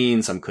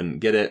gasoline. Some couldn't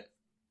get it.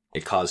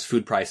 It caused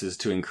food prices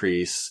to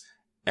increase.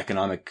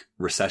 Economic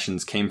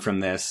recessions came from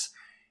this.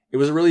 it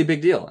was a really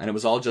big deal. And it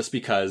was all just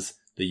because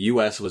the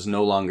U.S. was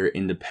no longer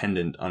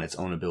independent on its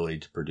own ability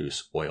to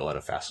produce oil at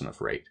a fast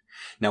enough rate.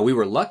 Now, we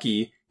were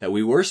lucky that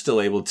we were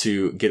still able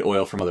to get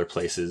oil from other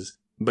places,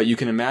 but you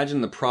can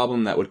imagine the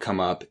problem that would come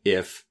up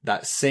if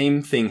that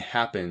same thing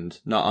happened,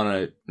 not on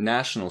a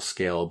national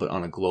scale, but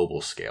on a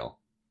global scale.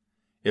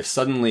 If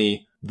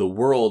suddenly the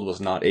world was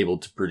not able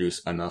to produce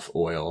enough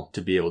oil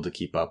to be able to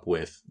keep up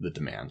with the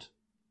demand.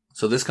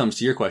 So this comes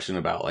to your question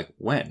about, like,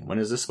 when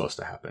is this supposed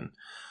to happen?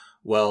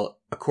 Well,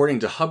 according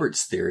to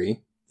Hubbert's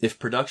theory, if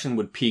production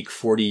would peak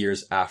 40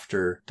 years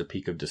after the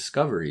peak of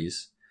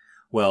discoveries,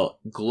 well,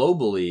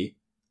 globally,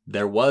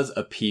 there was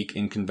a peak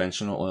in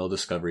conventional oil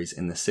discoveries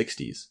in the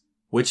 60s,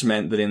 which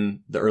meant that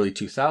in the early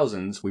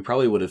 2000s, we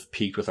probably would have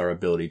peaked with our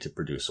ability to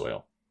produce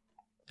oil.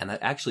 And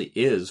that actually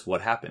is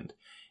what happened.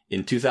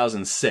 In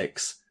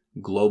 2006,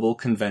 global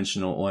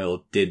conventional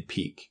oil did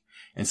peak.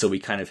 And so we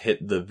kind of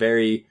hit the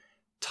very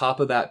top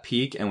of that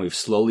peak, and we've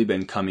slowly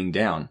been coming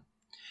down.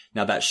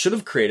 Now, that should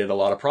have created a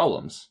lot of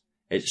problems.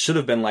 It should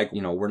have been like,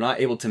 we're not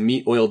able to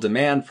meet oil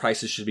demand.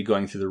 Prices should be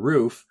going through the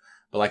roof.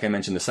 But like I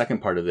mentioned, the second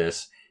part of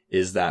this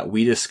is that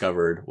we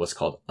discovered what's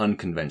called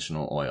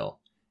unconventional oil.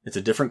 It's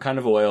a different kind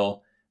of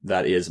oil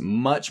that is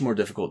much more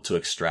difficult to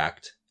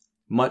extract,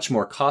 much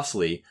more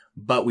costly,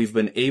 but we've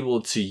been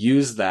able to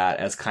use that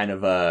as kind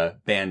of a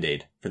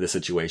band-aid for the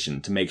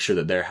situation to make sure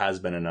that there has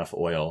been enough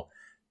oil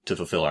to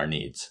fulfill our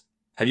needs.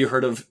 Have you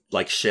heard of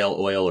like shale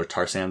oil or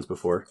tar sands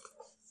before?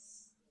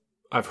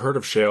 I've heard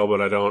of shale, but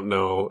I don't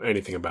know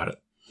anything about it.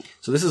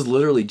 So this is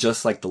literally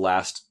just like the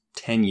last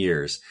 10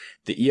 years.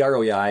 The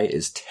EROI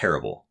is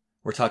terrible.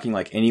 We're talking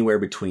like anywhere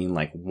between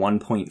like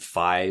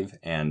 1.5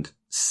 and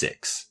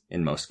 6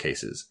 in most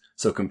cases.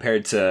 So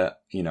compared to,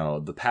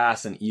 the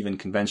past and even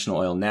conventional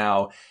oil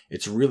now,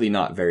 it's really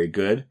not very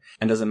good.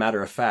 And as a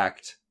matter of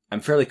fact,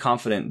 I'm fairly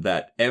confident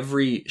that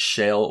every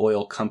shale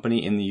oil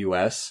company in the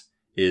US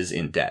is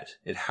in debt.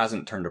 It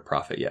hasn't turned a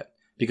profit yet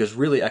because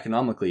really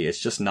economically, it's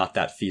just not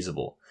that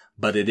feasible,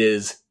 but it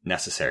is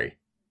necessary.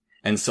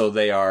 And so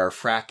they are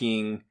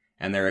fracking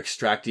and they're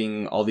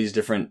extracting all these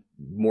different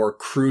more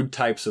crude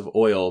types of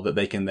oil that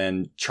they can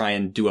then try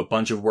and do a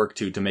bunch of work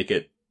to make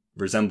it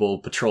resemble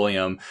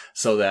petroleum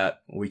so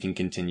that we can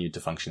continue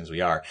to function as we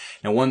are.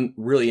 Now, one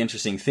really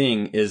interesting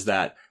thing is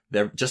that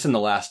just in the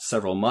last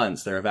several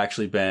months, there have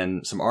actually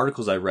been some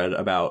articles I've read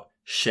about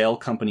shale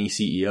company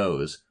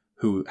CEOs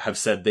who have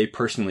said they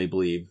personally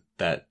believe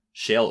that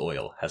shale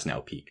oil has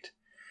now peaked.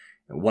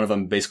 One of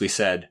them basically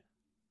said,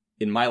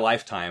 in my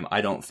lifetime,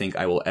 I don't think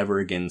I will ever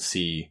again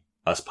see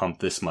us pump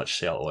this much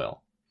shale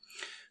oil.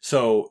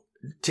 So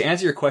to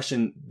answer your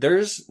question,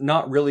 there's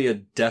not really a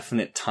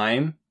definite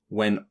time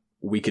when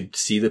we could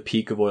see the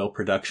peak of oil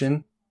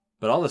production,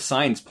 but all the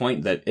signs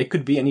point that it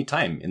could be any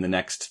time in the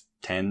next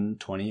 10,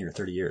 20, or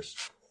 30 years.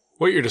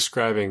 What you're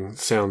describing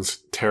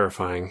sounds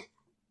terrifying.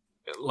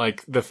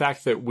 Like the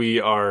fact that we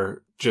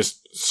are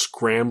just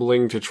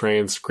scrambling to try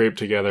and scrape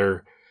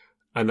together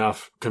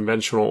enough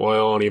conventional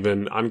oil and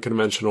even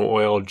unconventional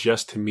oil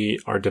just to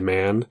meet our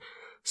demand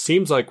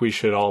seems like we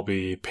should all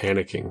be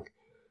panicking.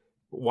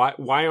 Why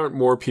aren't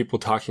more people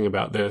talking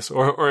about this?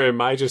 Or am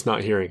I just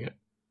not hearing it?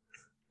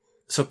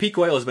 So peak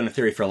oil has been a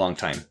theory for a long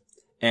time.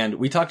 And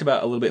we talked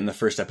about a little bit in the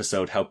first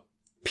episode how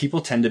people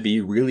tend to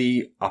be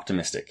really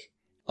optimistic.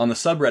 On the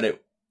subreddit,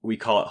 we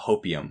call it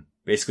hopium.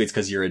 Basically, it's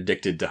because you're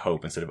addicted to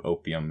hope. Instead of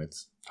opium,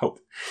 it's hope.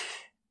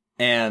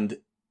 And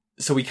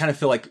so we kind of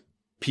feel like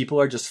people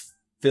are just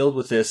filled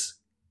with this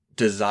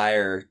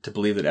desire to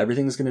believe that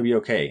everything's going to be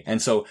okay.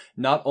 And so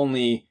not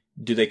only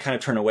do they kind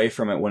of turn away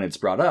from it when it's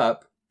brought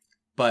up,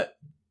 but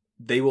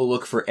they will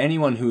look for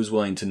anyone who's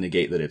willing to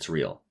negate that it's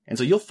real. And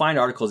so you'll find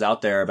articles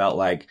out there about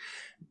like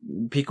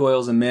peak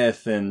oil's a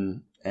myth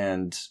and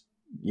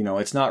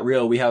it's not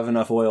real. We have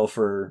enough oil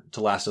to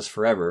last us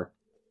forever.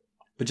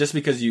 But just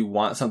because you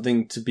want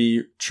something to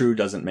be true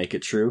doesn't make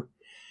it true.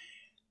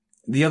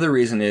 The other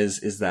reason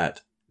is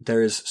that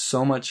there is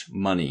so much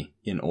money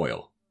in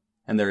oil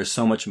and there is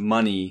so much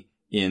money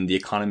in the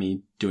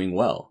economy doing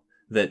well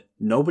that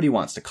nobody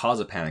wants to cause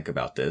a panic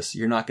about this.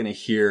 You're not going to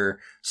hear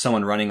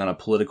someone running on a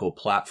political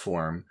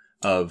platform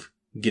of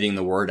getting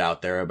the word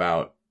out there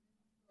about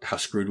how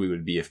screwed we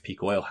would be if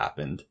peak oil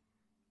happened.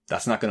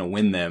 That's not going to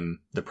win them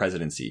the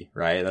presidency,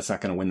 right? That's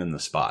not going to win them the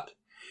spot.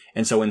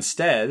 And so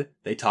instead,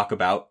 they talk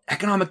about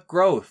economic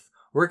growth.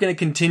 We're going to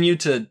continue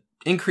to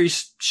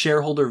increase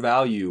shareholder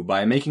value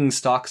by making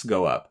stocks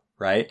go up,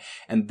 right?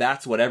 And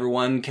that's what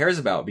everyone cares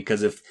about,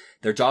 because if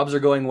their jobs are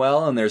going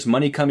well and there's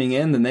money coming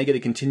in, then they get to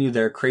continue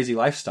their crazy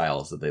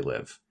lifestyles that they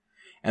live.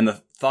 And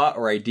the thought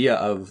or idea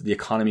of the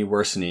economy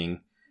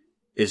worsening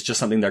is just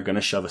something they're going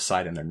to shove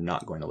aside and they're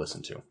not going to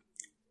listen to.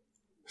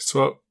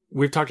 So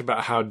we've talked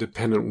about how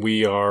dependent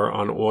we are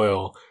on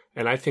oil.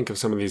 And I think of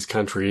some of these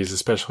countries,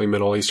 especially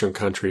Middle Eastern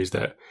countries,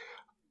 that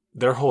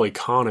their whole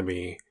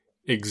economy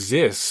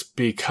exists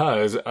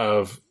because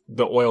of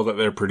the oil that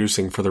they're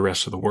producing for the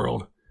rest of the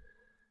world.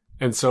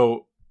 And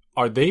so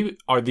are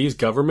these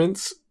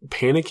governments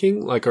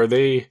panicking? Like, are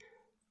they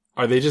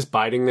just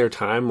biding their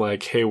time?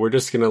 Like, hey, we're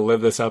just going to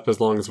live this up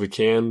as long as we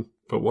can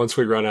but once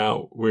we run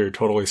out, we're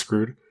totally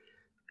screwed.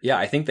 Yeah,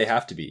 I think they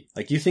have to be.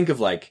 Like, you think of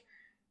like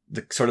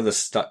the sort of the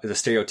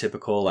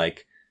stereotypical,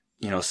 like,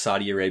 you know,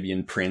 Saudi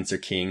Arabian prince or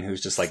king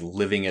who's just like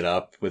living it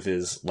up with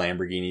his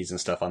Lamborghinis and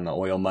stuff on the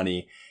oil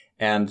money.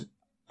 And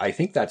I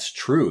think that's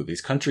true.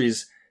 These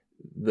countries,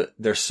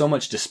 there's so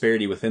much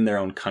disparity within their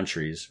own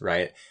countries,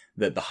 right?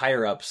 That the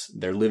higher ups,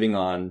 they're living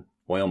on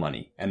oil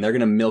money and they're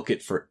going to milk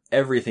it for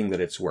everything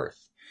that it's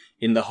worth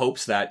in the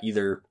hopes that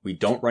either we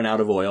don't run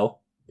out of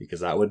oil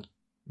because that would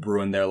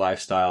ruin their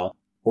lifestyle,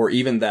 or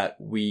even that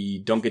we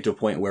don't get to a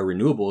point where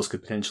renewables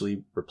could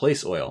potentially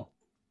replace oil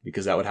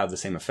because that would have the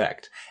same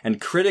effect. And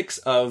critics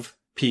of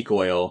peak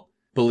oil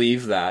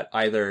believe that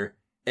either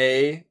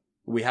A,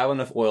 we have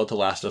enough oil to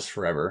last us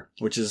forever,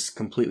 which is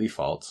completely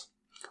false,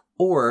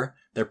 or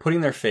they're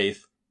putting their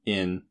faith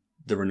in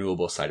the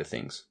renewable side of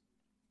things.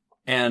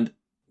 And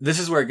this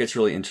is where it gets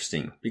really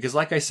interesting because,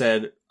 like I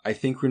said, I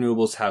think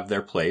renewables have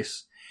their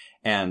place.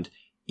 And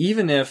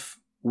even if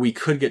we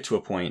could get to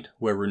a point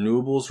where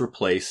renewables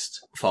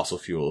replaced fossil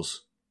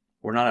fuels,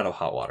 we're not out of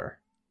hot water.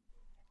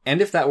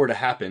 And if that were to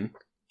happen,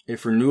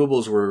 if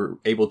renewables were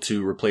able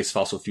to replace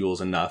fossil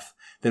fuels enough,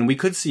 then we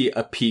could see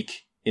a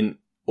peak in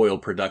oil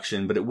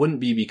production, but it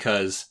wouldn't be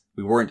because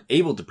we weren't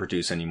able to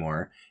produce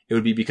anymore. It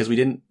would be because we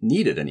didn't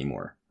need it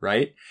anymore,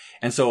 right?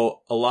 And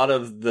so a lot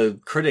of the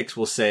critics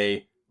will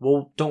say,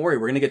 well, don't worry,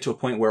 we're going to get to a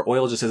point where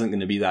oil just isn't going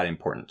to be that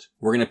important.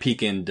 We're going to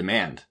peak in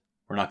demand.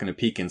 We're not going to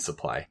peak in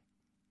supply.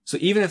 So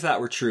even if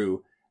that were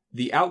true,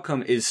 the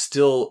outcome is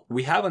still,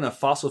 we have enough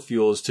fossil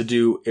fuels to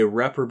do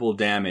irreparable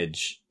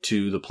damage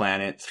to the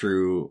planet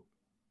through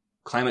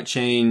climate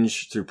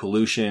change, through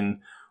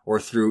pollution, or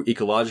through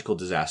ecological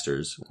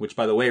disasters, which,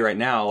 by the way, right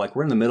now, like,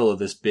 we're in the middle of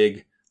this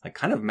big, like,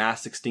 kind of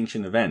mass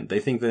extinction event. They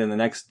think that in the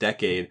next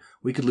decade,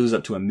 we could lose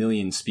up to 1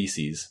 million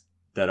species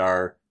that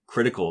are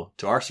critical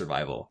to our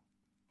survival.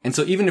 And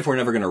so even if we're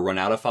never going to run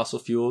out of fossil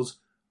fuels,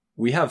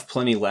 we have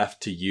plenty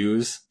left to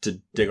use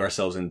to dig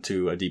ourselves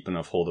into a deep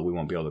enough hole that we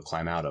won't be able to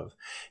climb out of.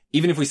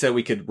 Even if we said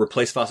we could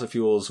replace fossil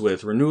fuels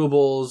with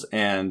renewables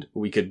and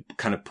we could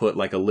kind of put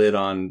like a lid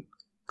on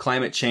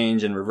climate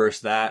change and reverse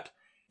that,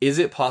 is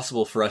it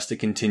possible for us to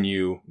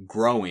continue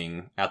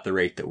growing at the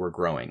rate that we're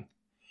growing?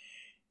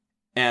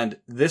 And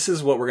this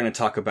is what we're going to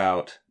talk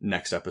about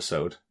next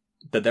episode,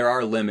 that there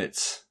are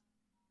limits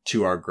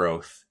to our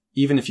growth,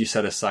 even if you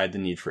set aside the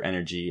need for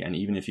energy and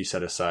even if you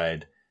set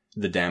aside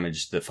the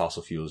damage that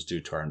fossil fuels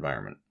do to our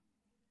environment.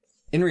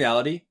 In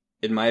reality,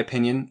 in my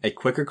opinion, a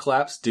quicker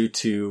collapse due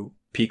to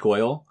peak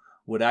oil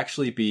would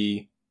actually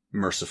be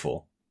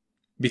merciful,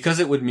 because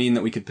it would mean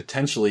that we could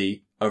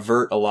potentially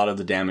avert a lot of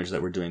the damage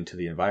that we're doing to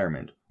the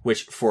environment,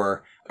 which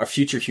for a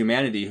future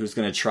humanity who's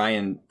going to try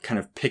and kind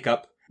of pick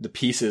up the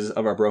pieces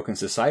of our broken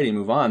society and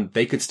move on,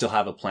 they could still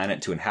have a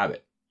planet to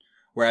inhabit.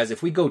 Whereas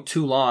if we go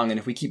too long and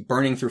if we keep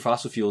burning through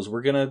fossil fuels,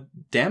 we're going to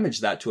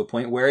damage that to a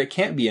point where it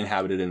can't be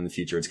inhabited in the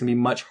future. It's going to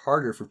be much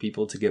harder for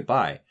people to get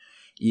by,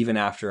 even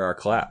after our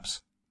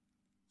collapse.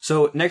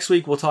 So next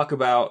week, we'll talk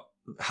about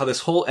how this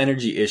whole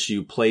energy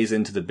issue plays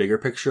into the bigger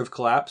picture of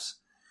collapse.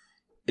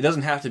 It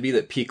doesn't have to be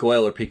that peak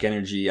oil or peak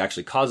energy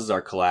actually causes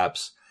our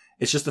collapse.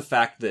 It's just the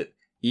fact that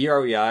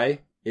EREI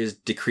is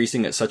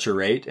decreasing at such a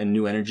rate and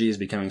new energy is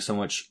becoming so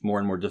much more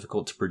and more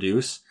difficult to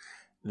produce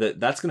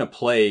that's going to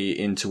play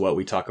into what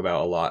we talk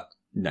about a lot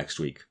next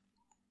week.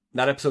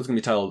 That episode's going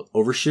to be titled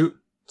Overshoot.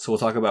 So we'll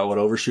talk about what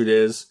overshoot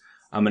is.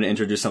 I'm going to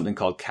introduce something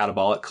called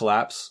catabolic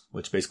collapse,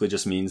 which basically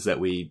just means that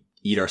we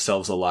eat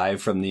ourselves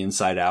alive from the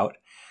inside out.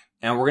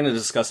 And we're going to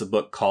discuss a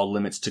book called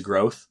Limits to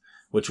Growth,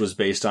 which was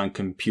based on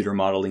computer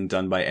modeling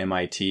done by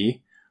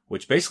MIT,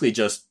 which basically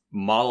just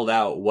modeled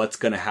out what's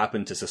going to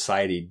happen to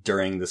society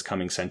during this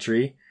coming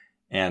century.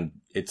 And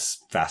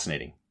it's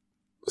fascinating.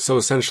 So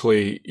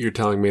essentially, you're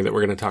telling me that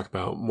we're going to talk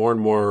about more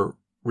and more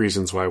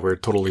reasons why we're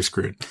totally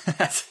screwed.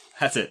 That's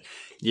it.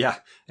 Yeah,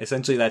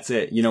 essentially that's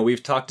it. You know,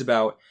 we've talked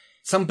about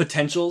some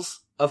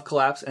potentials of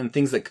collapse and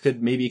things that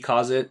could maybe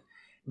cause it.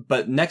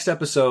 But next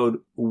episode,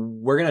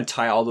 we're going to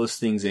tie all those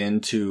things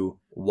into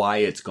why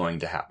it's going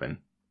to happen.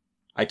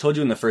 I told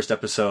you in the first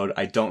episode,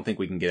 I don't think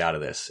we can get out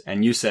of this.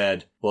 And you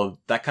said, well,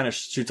 that kind of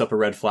shoots up a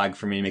red flag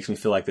for me, makes me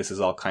feel like this is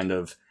all kind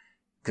of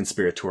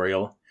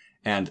conspiratorial.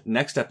 And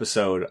next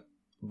episode,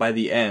 by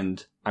the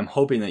end, I'm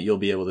hoping that you'll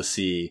be able to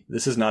see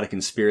this is not a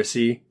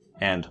conspiracy,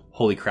 and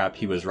holy crap,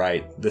 he was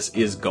right. This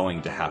is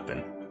going to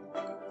happen.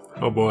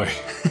 Oh boy.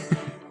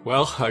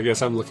 Well, I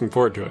guess I'm looking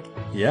forward to it.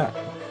 Yeah.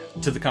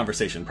 To the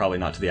conversation, probably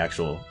not to the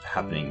actual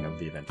happening of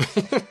the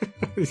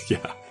event.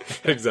 Yeah,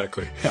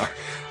 exactly.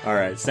 All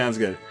right, sounds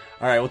good.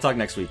 All right, we'll talk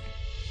next week.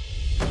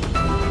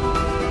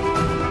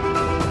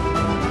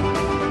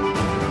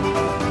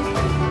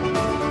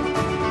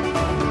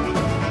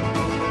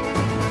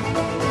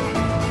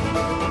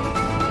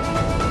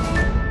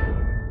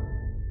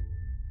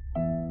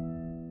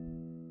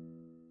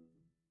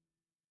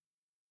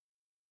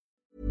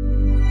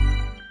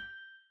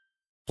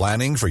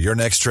 Planning for your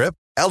next trip?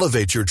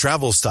 Elevate your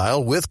travel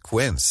style with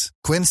Quince.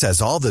 Quince has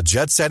all the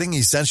jet-setting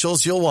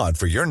essentials you'll want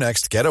for your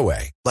next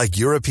getaway, like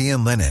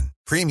European linen,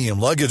 premium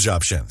luggage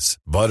options,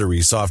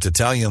 buttery soft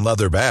Italian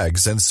leather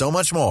bags, and so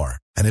much more.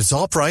 And it's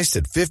all priced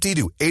at 50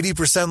 to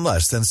 80%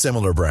 less than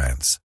similar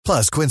brands.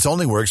 Plus, Quince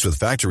only works with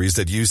factories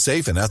that use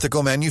safe and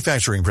ethical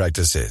manufacturing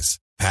practices.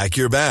 Pack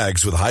your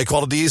bags with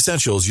high-quality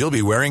essentials you'll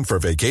be wearing for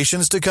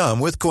vacations to come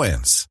with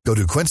Quince. Go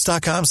to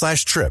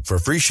quince.com/trip for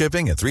free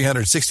shipping and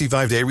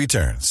 365-day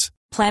returns.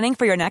 Planning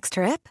for your next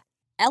trip?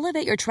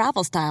 Elevate your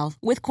travel style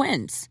with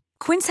Quince.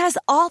 Quince has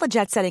all the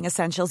jet-setting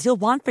essentials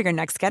you'll want for your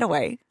next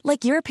getaway,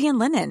 like European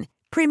linen,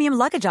 premium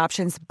luggage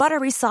options,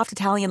 buttery soft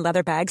Italian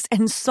leather bags,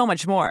 and so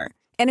much more.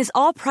 And is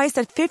all priced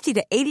at 50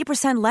 to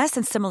 80% less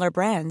than similar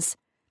brands.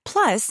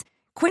 Plus,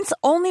 Quince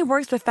only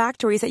works with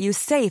factories that use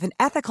safe and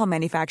ethical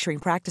manufacturing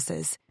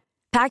practices.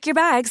 Pack your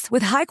bags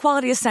with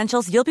high-quality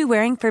essentials you'll be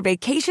wearing for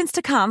vacations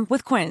to come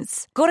with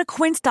Quince. Go to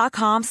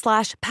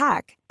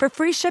quince.com/pack for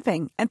free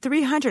shipping and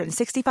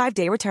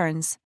 365-day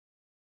returns.